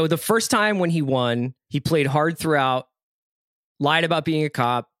 So the first time when he won, he played hard throughout, lied about being a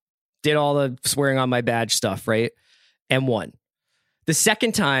cop, did all the swearing on my badge stuff, right? And won. The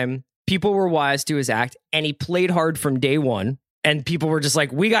second time, people were wise to his act, and he played hard from day one. And people were just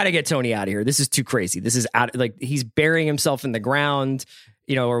like, we got to get Tony out of here. This is too crazy. This is out, like he's burying himself in the ground,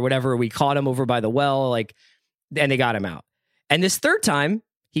 you know, or whatever. We caught him over by the well, like, and they got him out. And this third time,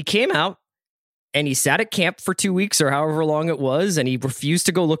 he came out and he sat at camp for 2 weeks or however long it was. And he refused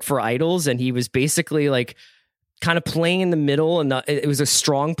to go look for idols. And he was basically like kind of playing in the middle. And it was a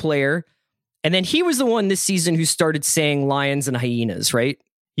strong player. And then he was the one this season who started saying lions and hyenas, right?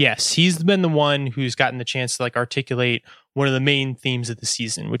 Yes, he's been the one who's gotten the chance to like articulate one of the main themes of the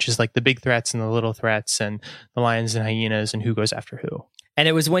season, which is like the big threats and the little threats and the lions and hyenas and who goes after who. And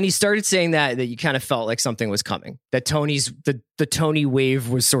it was when he started saying that you kind of felt like something was coming, that the Tony wave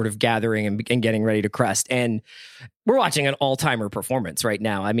was sort of gathering and getting ready to crest. And we're watching an all-timer performance right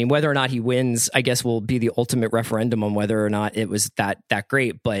now. I mean, whether or not he wins, I guess will be the ultimate referendum on whether or not it was that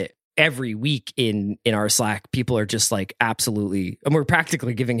great. But every week in our Slack, people are just like absolutely, and we're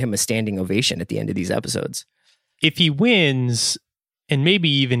practically giving him a standing ovation at the end of these episodes. If he wins, and maybe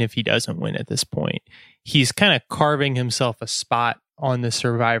even if he doesn't win at this point, he's kind of carving himself a spot on the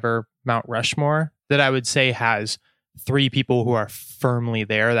Survivor Mount Rushmore that I would say has three people who are firmly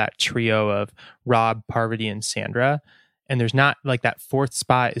there, that trio of Rob, Parvati, and Sandra. And there's not like that fourth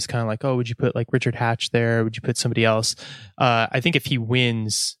spot is kind of like, oh, would you put like Richard Hatch there? Would you put somebody else? I think if he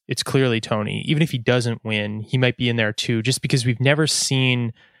wins, it's clearly Tony. Even if he doesn't win, he might be in there too, just because we've never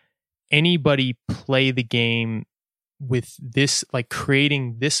seen anybody play the game with this, like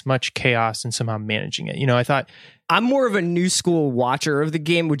creating this much chaos and somehow managing it. You know, I thought I'm more of a new school watcher of the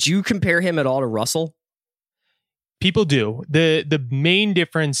game. Would you compare him at all to Russell? People do. The main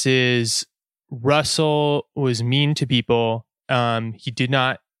difference is Russell was mean to people. He did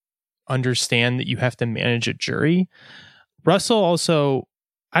not understand that you have to manage a jury. Russell also,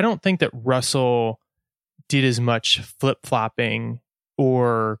 I don't think that Russell did as much flip-flopping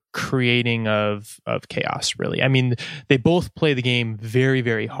or creating of chaos, really. I mean, they both play the game very,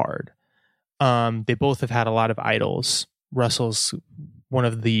 very hard. They both have had a lot of idols. Russell's one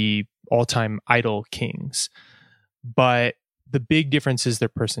of the all-time idol kings. But the big difference is their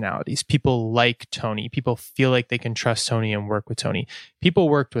personalities. People like Tony. People feel like they can trust Tony and work with Tony. People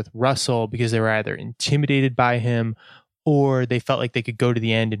worked with Russell because they were either intimidated by him or they felt like they could go to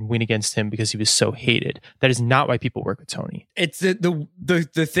the end and win against him because he was so hated. That is not why people work with Tony. It's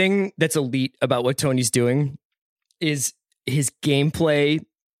the thing that's elite about what Tony's doing is his gameplay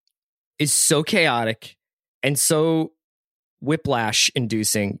is so chaotic and so whiplash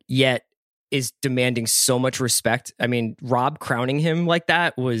inducing, yet is demanding so much respect. I mean, Rob crowning him like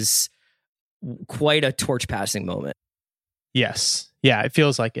that was quite a torch passing moment. Yes. Yeah, it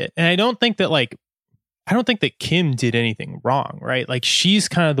feels like it. And I don't think that Kim did anything wrong, right? Like she's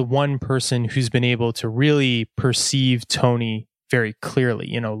kind of the one person who's been able to really perceive Tony very clearly.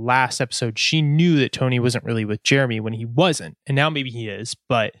 You know, last episode, she knew that Tony wasn't really with Jeremy when he wasn't. And now maybe he is,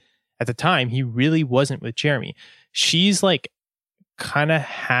 but at the time, he really wasn't with Jeremy. She's like kind of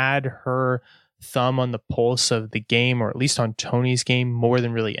had her thumb on the pulse of the game, or at least on Tony's game, more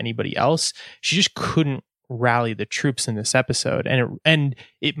than really anybody else. She just couldn't rally the troops in this episode, and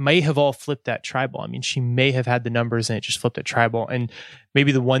it may have all flipped at tribal. I mean, she may have had the numbers and it just flipped at tribal. And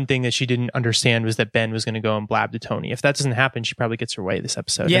maybe the one thing that she didn't understand was that Ben was going to go and blab to Tony. If that doesn't happen, she probably gets her way this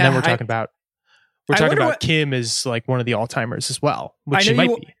episode. Yeah, and then we're talking about Kim as like one of the all-timers as well, which she might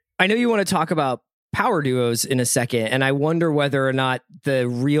be. I know you want to talk about power duos in a second, and I wonder whether or not the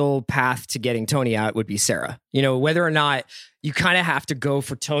real path to getting Tony out would be Sarah. You know, whether or not you kind of have to go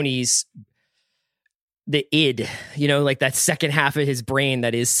for Tony's the id, you know, like that second half of his brain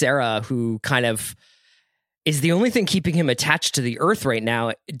that is Sarah, who kind of is the only thing keeping him attached to the earth right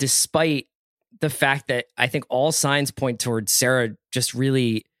now, despite the fact that I think all signs point towards Sarah just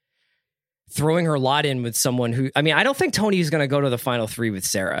really throwing her lot in with someone who, I mean, I don't think Tony is going to go to the final three with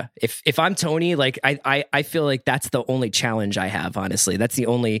Sarah. If I'm Tony, like I feel like that's the only challenge I have, honestly. That's the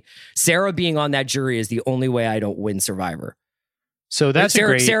only, Sarah being on that jury is the only way I don't win Survivor. So that's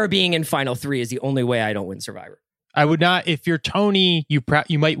Sarah being in final three is the only way I don't win Survivor. I would not, if you're Tony, you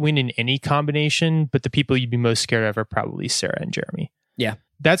might win in any combination, but the people you'd be most scared of are probably Sarah and Jeremy. Yeah.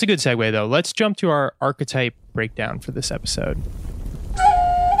 That's a good segue though. Let's jump to our archetype breakdown for this episode.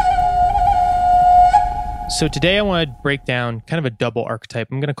 So today I want to break down kind of a double archetype.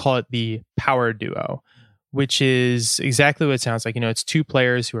 I'm going to call it the power duo, which is exactly what it sounds like. You know, it's two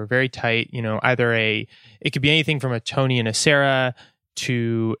players who are very tight. You know, it could be anything from a Tony and a Sarah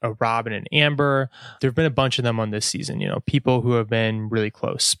to a Rob and an Amber. There have been a bunch of them on this season, you know, people who have been really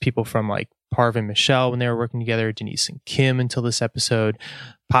close. People from like Parv and Michelle when they were working together, Denise and Kim until this episode,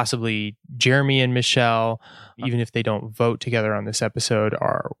 possibly Jeremy and Michelle, even if they don't vote together on this episode,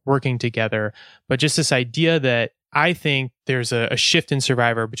 are working together. But just this idea that I think there's a shift in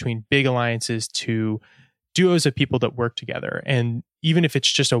Survivor between big alliances to duos of people that work together. And even if it's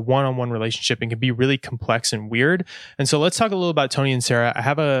just a one-on-one relationship, it can be really complex and weird. And so let's talk a little about Tony and Sarah. I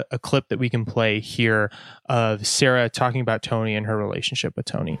have a clip that we can play here of Sarah talking about Tony and her relationship with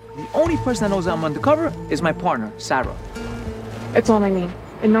Tony. The only person that knows I'm undercover is my partner, Sarah. It's only me,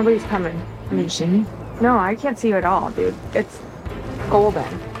 and nobody's coming. Can you see me? No, I can't see you at all, dude. It's golden.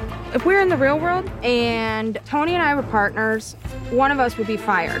 If we're in the real world and Tony and I were partners, one of us would be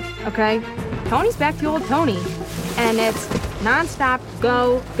fired, okay? Tony's back to old Tony, and it's nonstop,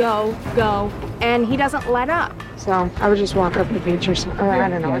 go, go, go, and he doesn't let up. So I would just walk up the beach or something. I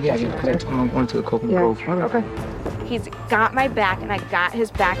don't know. I'm going to the Coconut Grove. Okay. He's got my back, and I got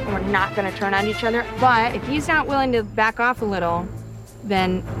his back, and we're not going to turn on each other. But if he's not willing to back off a little,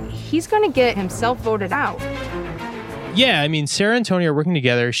 then he's going to get himself voted out. Yeah, I mean, Sarah and Tony are working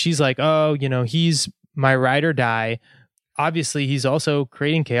together. She's like, oh, you know, he's my ride or die. Obviously, he's also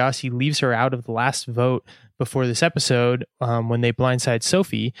creating chaos. He leaves her out of the last vote before this episode when they blindside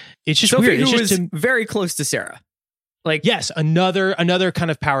Sophie. It's just Sophie, weird. Who it's just was very close to Sarah. Like, yes, another kind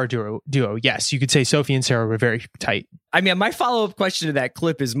of power duo. Yes, you could say Sophie and Sarah were very tight. I mean, my follow-up question to that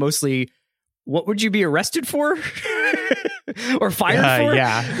clip is mostly, what would you be arrested for? Or fired for?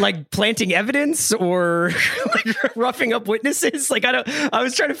 Yeah. Like planting evidence or like roughing up witnesses? Like, I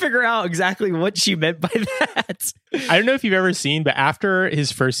was trying to figure out exactly what she meant by that. I don't know if you've ever seen, but after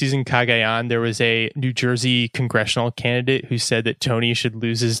his first season, Cagayan, there was a New Jersey congressional candidate who said that Tony should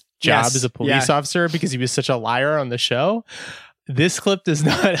lose his job as a police officer because he was such a liar on the show. This clip does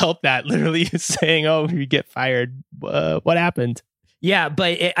not help that. Literally saying, oh, you get fired. What happened? Yeah,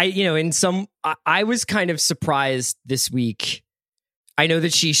 but I was kind of surprised this week. I know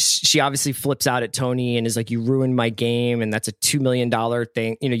that she obviously flips out at Tony and is like, you ruined my game. And that's a $2 million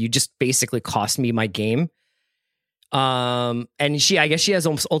thing. You know, you just basically cost me my game. And I guess she has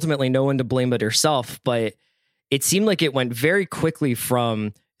ultimately no one to blame but herself. But it seemed like it went very quickly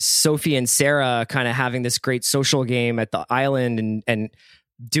from Sophie and Sarah kind of having this great social game at the island and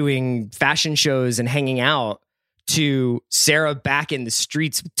doing fashion shows and hanging out, to Sarah back in the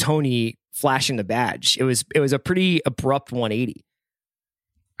streets with Tony flashing the badge. It was a pretty abrupt 180.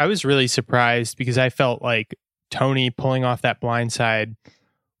 I was really surprised because I felt like Tony pulling off that blindside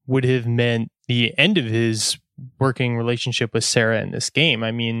would have meant the end of his working relationship with Sarah in this game.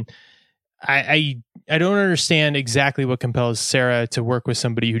 I mean, I don't understand exactly what compels Sarah to work with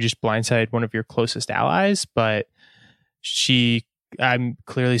somebody who just blindsided one of your closest allies, but she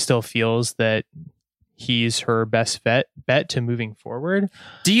clearly still feels that he's her best bet to moving forward.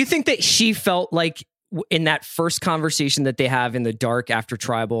 Do you think that she felt like in that first conversation that they have in the dark after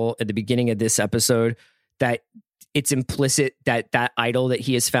Tribal at the beginning of this episode, that it's implicit that that idol that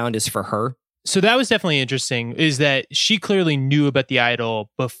he has found is for her. So that was definitely interesting, is that she clearly knew about the idol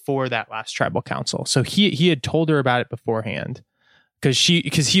before that last tribal council. So he had told her about it beforehand, because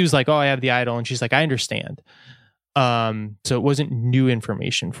he was like, oh, I have the idol. And she's like, I understand. So it wasn't new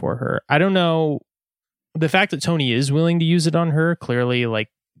information for her. I don't know. The fact that Tony is willing to use it on her clearly like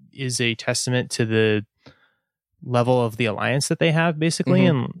is a testament to the level of the alliance that they have, basically,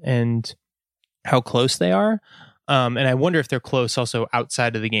 and how close they are. And I wonder if they're close also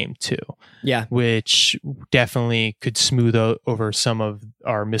outside of the game too. Yeah. Which definitely could smooth over some of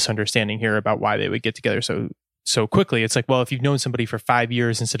our misunderstanding here about why they would get together so quickly. It's like, well, if you've known somebody for 5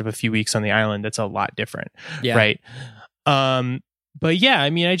 years instead of a few weeks on the island, that's a lot different. Yeah. Right. But yeah, I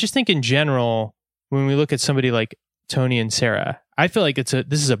mean, I just think in general, when we look at somebody like Tony and Sarah, I feel like this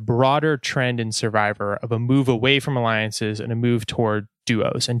is a broader trend in Survivor of a move away from alliances and a move toward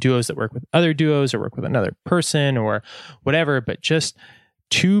duos, and duos that work with other duos or work with another person or whatever, but just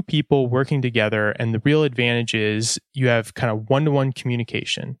two people working together. And the real advantage is you have kind of one-to-one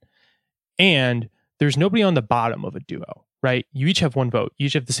communication, and there's nobody on the bottom of a duo, right? You each have one vote. You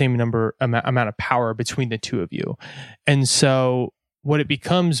each have the same amount of power between the two of you. And so what it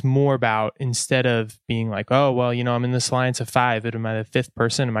becomes more about, instead of being like, oh, well, you know, I'm in this alliance of 5, am I the 5th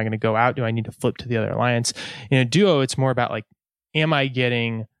person? Am I going to go out? Do I need to flip to the other alliance? In a duo, it's more about like, am I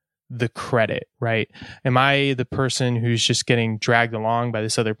getting the credit, right? Am I the person who's just getting dragged along by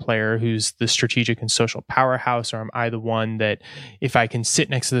this other player who's the strategic and social powerhouse? Or am I the one that if I can sit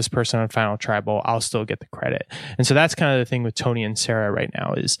next to this person on Final Tribal, I'll still get the credit? And so that's kind of the thing with Tony and Sarah right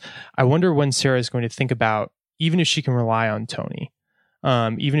now, is I wonder when Sarah is going to think about, even if she can rely on Tony,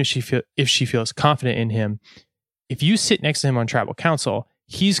 even if she feels confident in him, if you sit next to him on Tribal Council,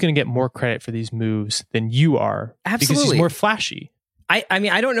 he's going to get more credit for these moves than you are. Absolutely. Because he's more flashy. I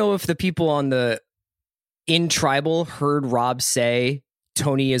mean, I don't know if the people in Tribal heard Rob say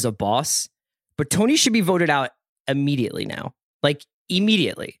Tony is a boss, but Tony should be voted out immediately now. Like,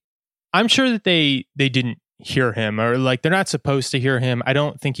 immediately. I'm sure that they didn't hear him, or like they're not supposed to hear him. I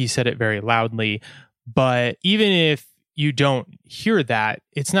don't think he said it very loudly, but even if you don't hear that,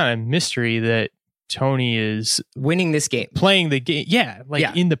 it's not a mystery that Tony is winning this game, playing the game. Yeah.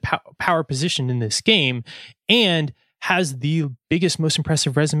 In the power position in this game, and has the biggest, most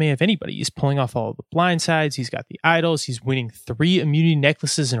impressive resume of anybody. He's pulling off all the blind sides. He's got the idols. He's winning 3 immunity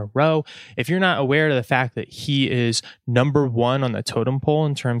necklaces in a row. If you're not aware of the fact that he is number 1 on the totem pole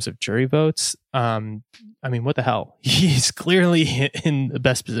in terms of jury votes, I mean, what the hell? He's clearly in the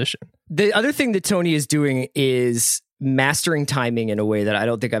best position. The other thing that Tony is doing is mastering timing in a way that I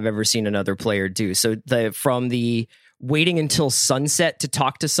don't think I've ever seen another player do. So from the waiting until sunset to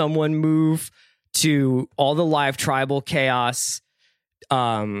talk to someone move, to all the live tribal chaos,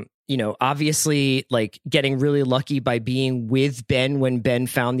 obviously like getting really lucky by being with Ben when Ben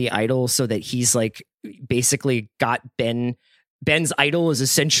found the idol, so that he's like basically got Ben's idol is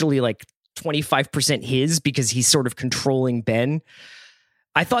essentially like 25% his, because he's sort of controlling Ben.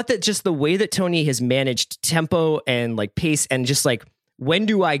 I thought that just the way that Tony has managed tempo and like pace, and just like, when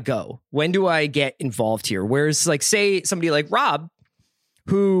do I go? When do I get involved here? Whereas like, say somebody like Rob,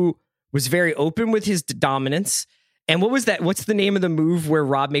 who was very open with his dominance. And what was that? What's the name of the move where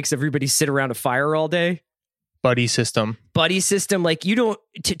Rob makes everybody sit around a fire all day? Buddy system. Like,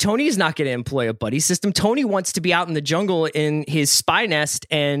 Tony is not going to employ a buddy system. Tony wants to be out in the jungle in his spy nest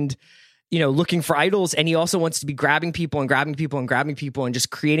and, looking for idols. And he also wants to be grabbing people and just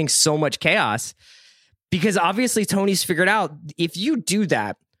creating so much chaos, because obviously Tony's figured out, if you do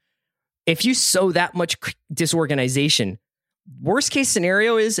that, if you sow that much disorganization, worst case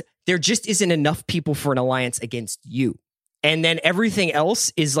scenario is there just isn't enough people for an alliance against you. And then everything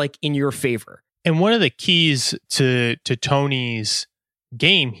else is like in your favor. And one of the keys to Tony's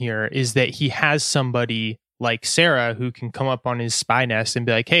game here is that he has somebody like Sarah who can come up on his spy nest and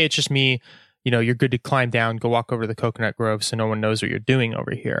be like, hey, it's just me. You're good to climb down, go walk over the coconut grove so no one knows what you're doing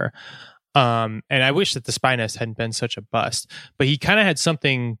over here. And I wish that the spy nest hadn't been such a bust, but he kind of had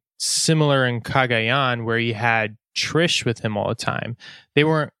something similar in Cagayan where he had Trish with him all the time. They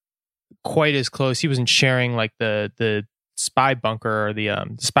weren't quite as close. He wasn't sharing like the spy bunker or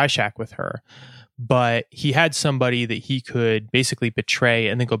the spy shack with her, but he had somebody that he could basically betray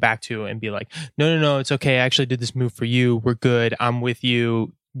and then go back to and be like, no, it's okay. I actually did this move for you. We're good. I'm with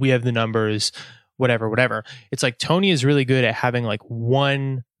you. We have the numbers, whatever. It's like Tony is really good at having like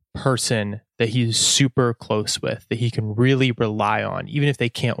one person that he's super close with that he can really rely on, even if they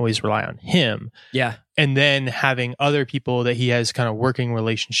can't always rely on him. Yeah. And then having other people that he has kind of working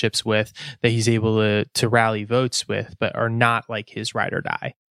relationships with that he's able to rally votes with, but are not like his ride or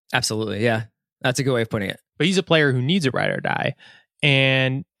die. Absolutely. Yeah. That's a good way of putting it. but he's a player who needs a ride or die.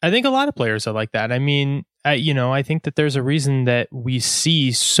 And I think a lot of players are like that. I mean, I think that there's a reason that we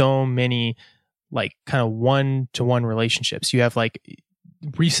see so many like kind of one-to-one relationships. You have like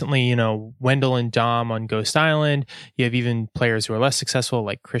recently, Wendell and Dom on Ghost Island. You have even players who are less successful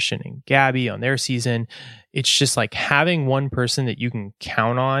like Christian and Gabby on their season. It's just like having one person that you can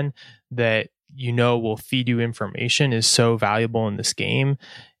count on that will feed you information is so valuable in this game.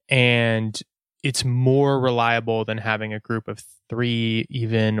 And it's more reliable than having a group of 3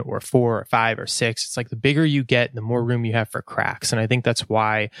 even, or 4 or 5 or 6. It's like the bigger you get, the more room you have for cracks. And I think that's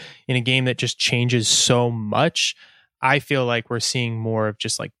why in a game that just changes so much, I feel like we're seeing more of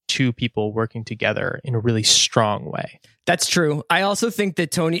just like 2 people working together in a really strong way. That's true. I also think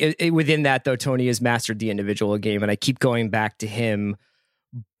that Tony, within that though, Tony has mastered the individual game. And I keep going back to him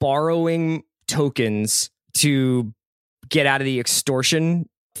borrowing tokens to get out of the extortion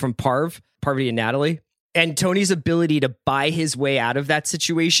from Parvati and Natalie. And Tony's ability to buy his way out of that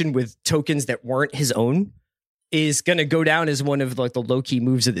situation with tokens that weren't his own is going to go down as one of like the low-key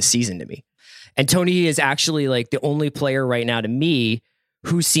moves of the season to me. And Tony is actually like the only player right now to me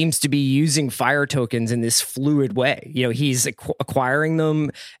who seems to be using fire tokens in this fluid way. He's acquiring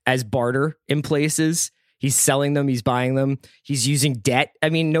them as barter in places. He's selling them. He's buying them. He's using debt. I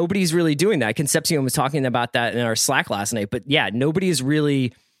mean, nobody's really doing that. Concepcion was talking about that in our Slack last night. But yeah, nobody has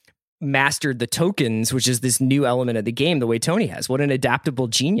really mastered the tokens, which is this new element of the game, the way Tony has. What an adaptable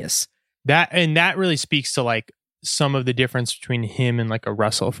genius. That really speaks to like some of the difference between him and like a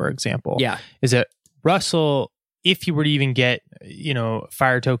Russell, for example. Yeah. Is that Russell, if he were to even get,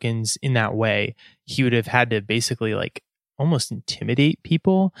 fire tokens in that way, he would have had to basically like almost intimidate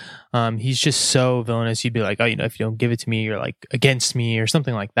people. He's just so villainous. You'd be like, oh, if you don't give it to me, you're like against me or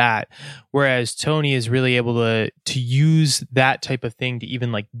something like that. Whereas Tony is really able to use that type of thing to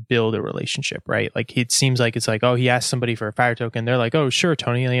even like build a relationship, right? Like it seems like it's like, oh, he asked somebody for a fire token. They're like, oh, sure,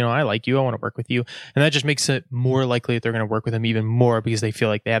 Tony, I like you. I want to work with you. And that just makes it more likely that they're going to work with him even more because they feel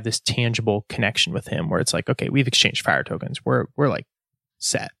like they have this tangible connection with him where it's like, okay, we've exchanged fire tokens. We're like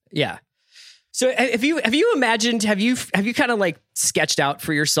set. Yeah. So have you imagined, have you kind of like sketched out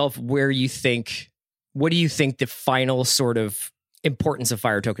for yourself what do you think the final sort of importance of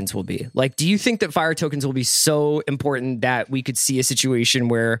fire tokens will be? Like, do you think that fire tokens will be so important that we could see a situation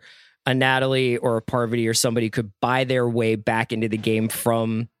where a Natalie or a Parvati or somebody could buy their way back into the game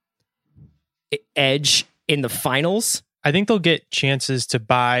from Edge in the finals? I think they'll get chances to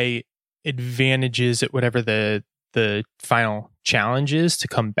buy advantages at whatever the final challenge is to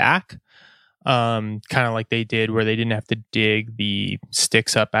come back. Kind of like they did where they didn't have to dig the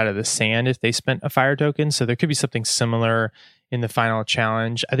sticks up out of the sand if they spent a fire token. So there could be something similar in the final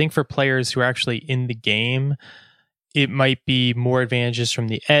challenge. I think for players who are actually in the game, it might be more advantages from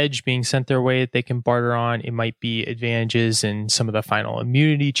the Edge being sent their way that they can barter on. It might be advantages in some of the final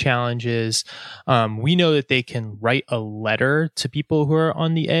immunity challenges. We know that they can write a letter to people who are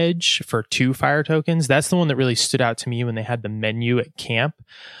on the Edge for 2 fire tokens. That's the one that really stood out to me when they had the menu at camp.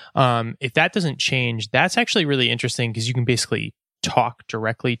 If that doesn't change, that's actually really interesting because you can basically talk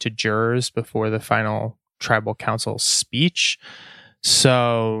directly to jurors before the final tribal council speech.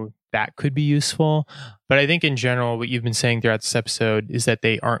 So that could be useful. But I think in general, what you've been saying throughout this episode is that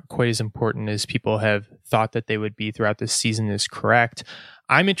they aren't quite as important as people have thought that they would be throughout this season is correct.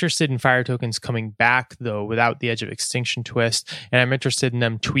 I'm interested in fire tokens coming back, though, without the Edge of Extinction twist. And I'm interested in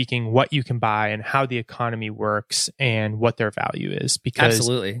them tweaking what you can buy and how the economy works and what their value is. Because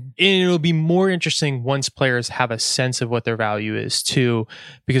absolutely, it'll be more interesting once players have a sense of what their value is, too.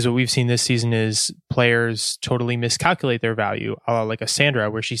 Because what we've seen this season is players totally miscalculate their value, like a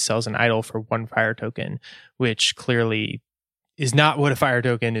Sandra, where she sells an idol for 1 fire token, which clearly is not what a fire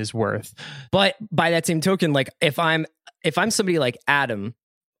token is worth. But by that same token, like if I'm somebody like Adam,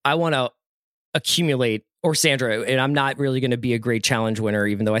 I want to accumulate, or Sandra, and I'm not really going to be a great challenge winner,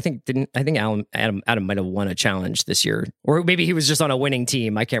 even though I think Adam might have won a challenge this year, or maybe he was just on a winning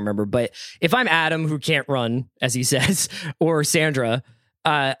team. I can't remember. But if I'm Adam, who can't run, as he says, or Sandra,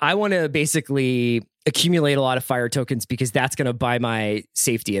 I want to basically accumulate a lot of fire tokens because that's going to buy my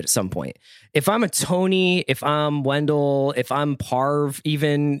safety at some point. If I'm a Tony, if I'm Wendell, if I'm Parv,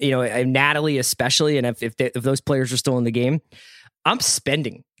 even, Natalie especially, and if those players are still in the game, I'm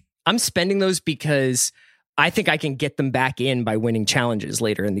spending those because I think I can get them back in by winning challenges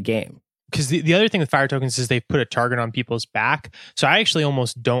later in the game. Because the other thing with fire tokens is they've put a target on people's back. So I actually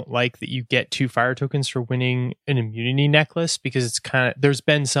almost don't like that you get 2 fire tokens for winning an immunity necklace, because it's there's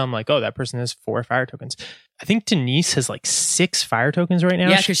been some like, oh, that person has 4 fire tokens. I think Denise has like 6 fire tokens right now.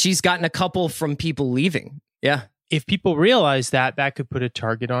 Yeah, because she's gotten a couple from people leaving. Yeah. if people realize that, that could put a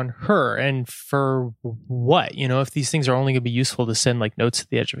target on her. And for what? You know, if these things are only going to be useful to send like notes to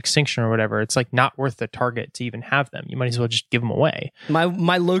the edge of extinction or whatever, it's like not worth the target to even have them. You might as well just give them away. My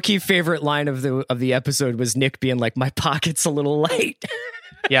low-key favorite line of the episode was Nick being like, "My pocket's a little light."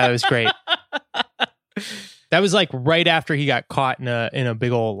 Yeah, that was great. That was like right after he got caught in a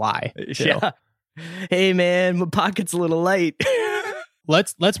big old lie. So. Yeah. Hey man, my pocket's a little light.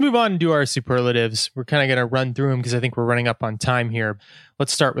 Let's move on and do our superlatives. We're kind of going to run through them because I think we're running up on time here.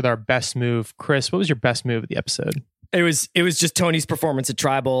 Let's start with our best move. Chris, what was your best move of the episode? It was just Tony's performance at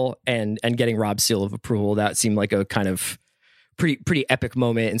Tribal and getting Rob's seal of approval. That seemed like a kind of pretty epic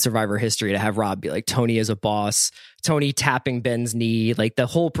moment in Survivor history to have Rob be like, Tony is a boss. Tony tapping Ben's knee, like the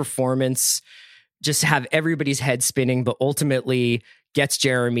whole performance, just have everybody's head spinning, but ultimately gets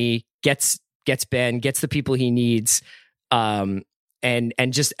Jeremy, gets Ben, gets the people he needs. And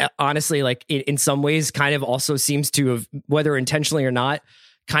just honestly, like in some ways kind of also seems to have, whether intentionally or not,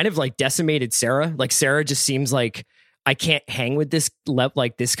 kind of like decimated Sarah. Like Sarah just seems like, I can't hang with this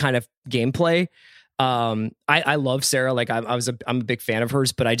like this kind of gameplay. I love Sarah. Like I'm a big fan of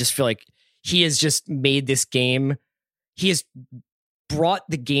hers, but I just feel like he has just made this game. He has brought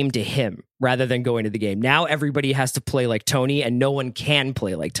the game to him rather than going to the game. Now everybody has to play like Tony and no one can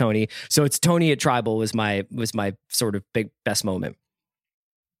play like Tony. So it's Tony at Tribal was my sort of best moment.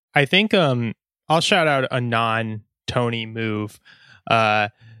 I think I'll shout out a non-Tony move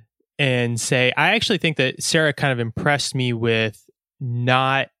and say I actually think that Sarah kind of impressed me with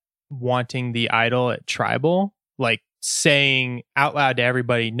not wanting the idol at Tribal, like saying out loud to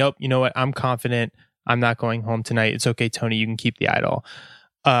everybody, nope, you know what, I'm confident, I'm not going home tonight, it's okay, Tony, you can keep the idol.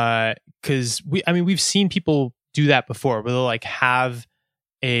 Because we've seen people do that before where they'll like have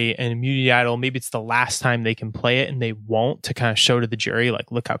an immunity idol. Maybe it's the last time they can play it and they won't, to kind of show to the jury,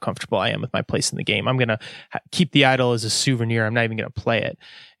 like, look how comfortable I am with my place in the game. I'm going to keep the idol as a souvenir. I'm not even going to play it.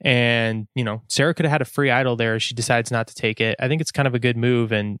 And, you know, Sarah could have had a free idol there. She decides not to take it. I think it's kind of a good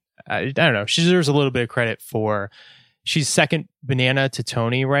move. And I don't know, she deserves a little bit of credit for, she's second banana to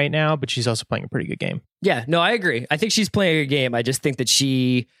Tony right now, but she's also playing a pretty good game. Yeah, no, I agree. I think she's playing a good game. I just think that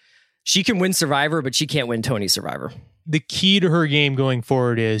she can win Survivor, but she can't win Tony Survivor. The key to her game going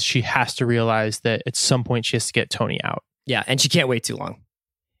forward is she has to realize that at some point she has to get Tony out. Yeah, and she can't wait too long.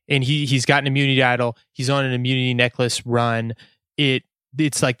 And he's got an immunity idol. He's on an immunity necklace run.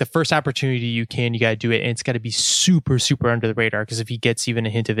 It's like the first opportunity you got to do it. And it's got to be super, super under the radar, because if he gets even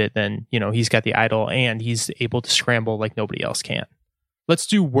a hint of it, then, you know, he's got the idol and he's able to scramble like nobody else can. Let's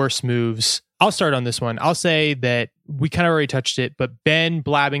do worst moves. I'll start on this one. I'll say that we kind of already touched it, but Ben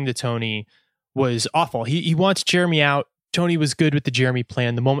blabbing to Tony was awful. He wants Jeremy out. Tony was good with the Jeremy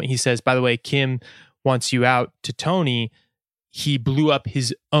plan. The moment he says, by the way, Kim wants you out, to Tony, he blew up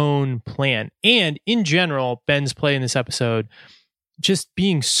his own plan. And in general, Ben's play in this episode, just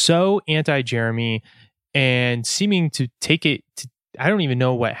being so anti-Jeremy and seeming to take it to, I don't even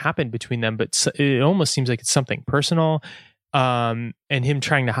know what happened between them, but it almost seems like it's something personal. And him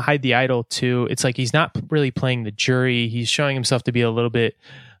trying to hide the idol too. It's like he's not really playing the jury. He's showing himself to be a little bit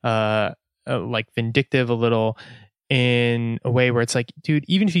like vindictive, a little, in a way where it's like, dude,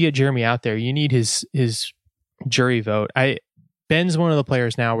 even if you get Jeremy out there, you need his jury vote. Ben's one of the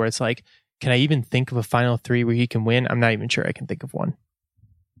players now where it's like, can I even think of a final three where he can win? I'm not even sure I can think of one.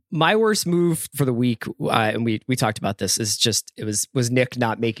 My worst move for the week, and we talked about this, is just was Nick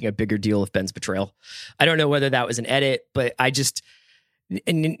not making a bigger deal of Ben's betrayal. I don't know whether that was an edit, but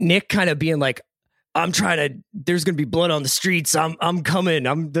and Nick kind of being like, there's going to be blood on the streets. I'm coming.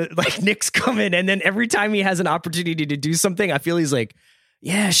 Nick's coming. And then every time he has an opportunity to do something, I feel he's like,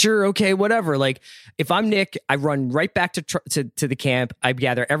 yeah, sure. Okay, whatever. Like if I'm Nick, I run right back to the camp. I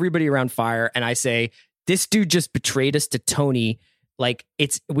gather everybody around fire and I say, this dude just betrayed us to Tony. Like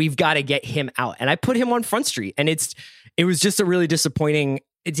we've got to get him out. And I put him on Front Street, and it was just a really disappointing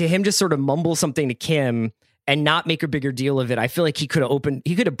to him just sort of mumble something to Kim and not make a bigger deal of it. I feel like he could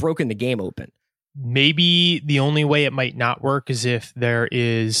have broken the game open. Maybe the only way it might not work is if there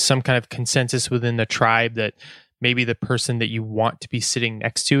is some kind of consensus within the tribe that maybe the person that you want to be sitting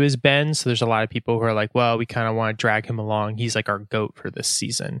next to is Ben. So there's a lot of people who are like, well, we kind of want to drag him along. He's like our GOAT for this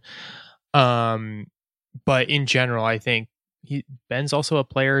season. But in general, I think Ben's also a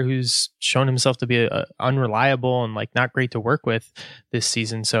player who's shown himself to be unreliable and like not great to work with this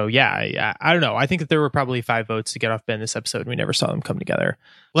season. So yeah, I don't know. I think that there were probably 5 votes to get off Ben this episode. We never saw them come together.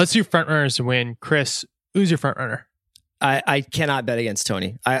 Let's do front runners to win. Chris, who's your front runner? I cannot bet against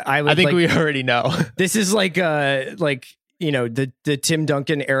Tony. I think we already know. This is like you know, the Tim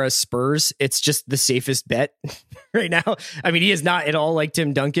Duncan era Spurs. It's just the safest bet right now. I mean, he is not at all like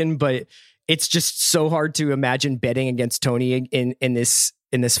Tim Duncan, but it's just so hard to imagine betting against Tony in this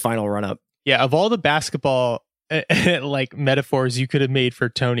final run up. Yeah, of all the basketball like metaphors you could have made for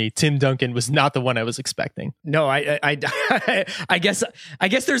Tony, Tim Duncan was not the one I was expecting. No, I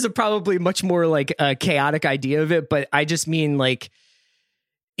guess there's a probably much more like a chaotic idea of it, but I just mean like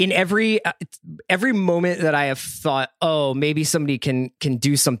in every moment that I have thought, oh, maybe somebody can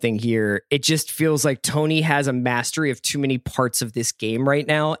do something here, it just feels like Tony has a mastery of too many parts of this game right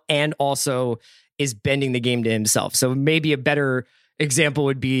now, and also is bending the game to himself. So maybe a better example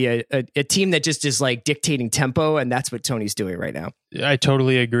would be a team that just is like dictating tempo, and that's what Tony's doing right now. I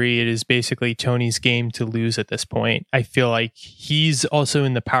totally agree. It is basically Tony's game to lose at this point. I feel like he's also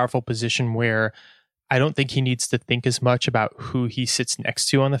in the powerful position where I don't think he needs to think as much about who he sits next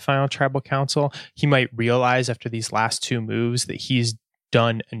to on the final tribal council. He might realize after these last two moves that he's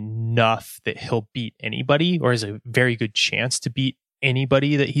done enough that he'll beat anybody, or has a very good chance to beat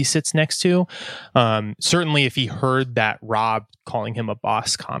anybody that he sits next to. Certainly if he heard that Rob calling him a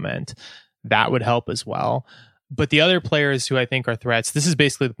boss comment, that would help as well. But the other players who I think are threats, this is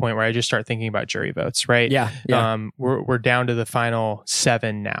basically the point where I just start thinking about jury votes, right? Yeah. We're down to the final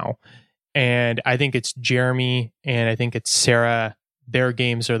 7 now. And I think it's Jeremy and I think it's Sarah. Their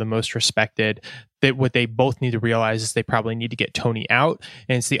games are the most respected. That what they both need to realize is they probably need to get Tony out.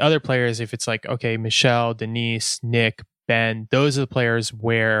 And it's the other players, if it's like, okay, Michelle, Denise, Nick, Ben, those are the players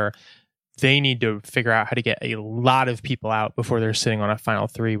where they need to figure out how to get a lot of people out before they're sitting on a final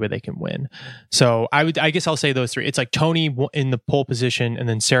 3 where they can win. So I guess I'll say those 3. It's like Tony in the pole position, and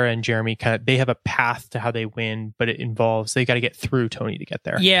then Sarah and Jeremy they have a path to how they win, but it involves they got to get through Tony to get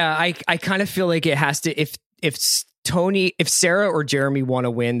there. Yeah, I kind of feel like it has to, if Sarah or Jeremy want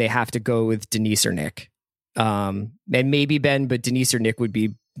to win, they have to go with Denise or Nick. And maybe Ben, but Denise or Nick would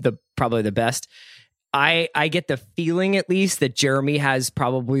be probably the best. I get the feeling, at least, that Jeremy has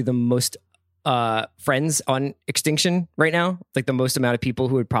probably the most friends on Extinction right now, like the most amount of people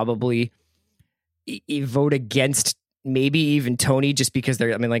who would probably vote against maybe even Tony, just because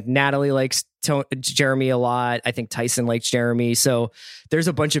like Natalie likes Jeremy a lot. I think Tyson likes Jeremy. So there's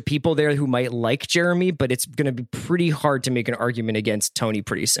a bunch of people there who might like Jeremy, but it's going to be pretty hard to make an argument against Tony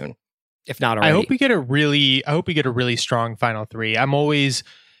pretty soon, if not already. I hope we get a really strong final 3.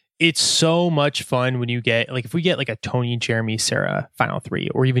 It's so much fun when you get, like, if we get like a Tony, Jeremy, Sarah final 3,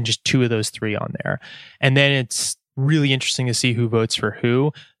 or even just 2 of those 3 on there. And then it's really interesting to see who votes for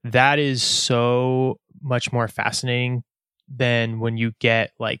who. That is so much more fascinating than when you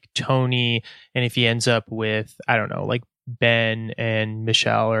get like Tony, and if he ends up with, I don't know, like Ben and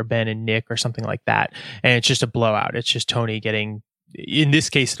Michelle or Ben and Nick or something like that. And it's just a blowout. It's just Tony getting, in this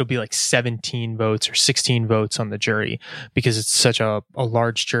case, it'll be like 17 votes or 16 votes on the jury because it's such a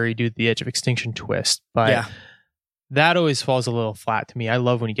large jury due to the Edge of Extinction twist. But that always falls a little flat to me. I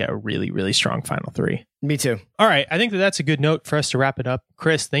love when you get a really, really strong final 3. Me too. All right. I think that's a good note for us to wrap it up.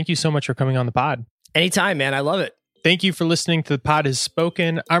 Chris, thank you so much for coming on the pod. Anytime, man. I love it. Thank you for listening to The Pod Has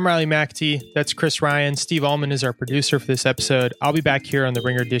Spoken. I'm Riley McAtee. That's Chris Ryan. Steve Allman is our producer for this episode. I'll be back here on the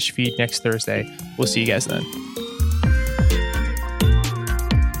Ringer Dish feed next Thursday. We'll see you guys then.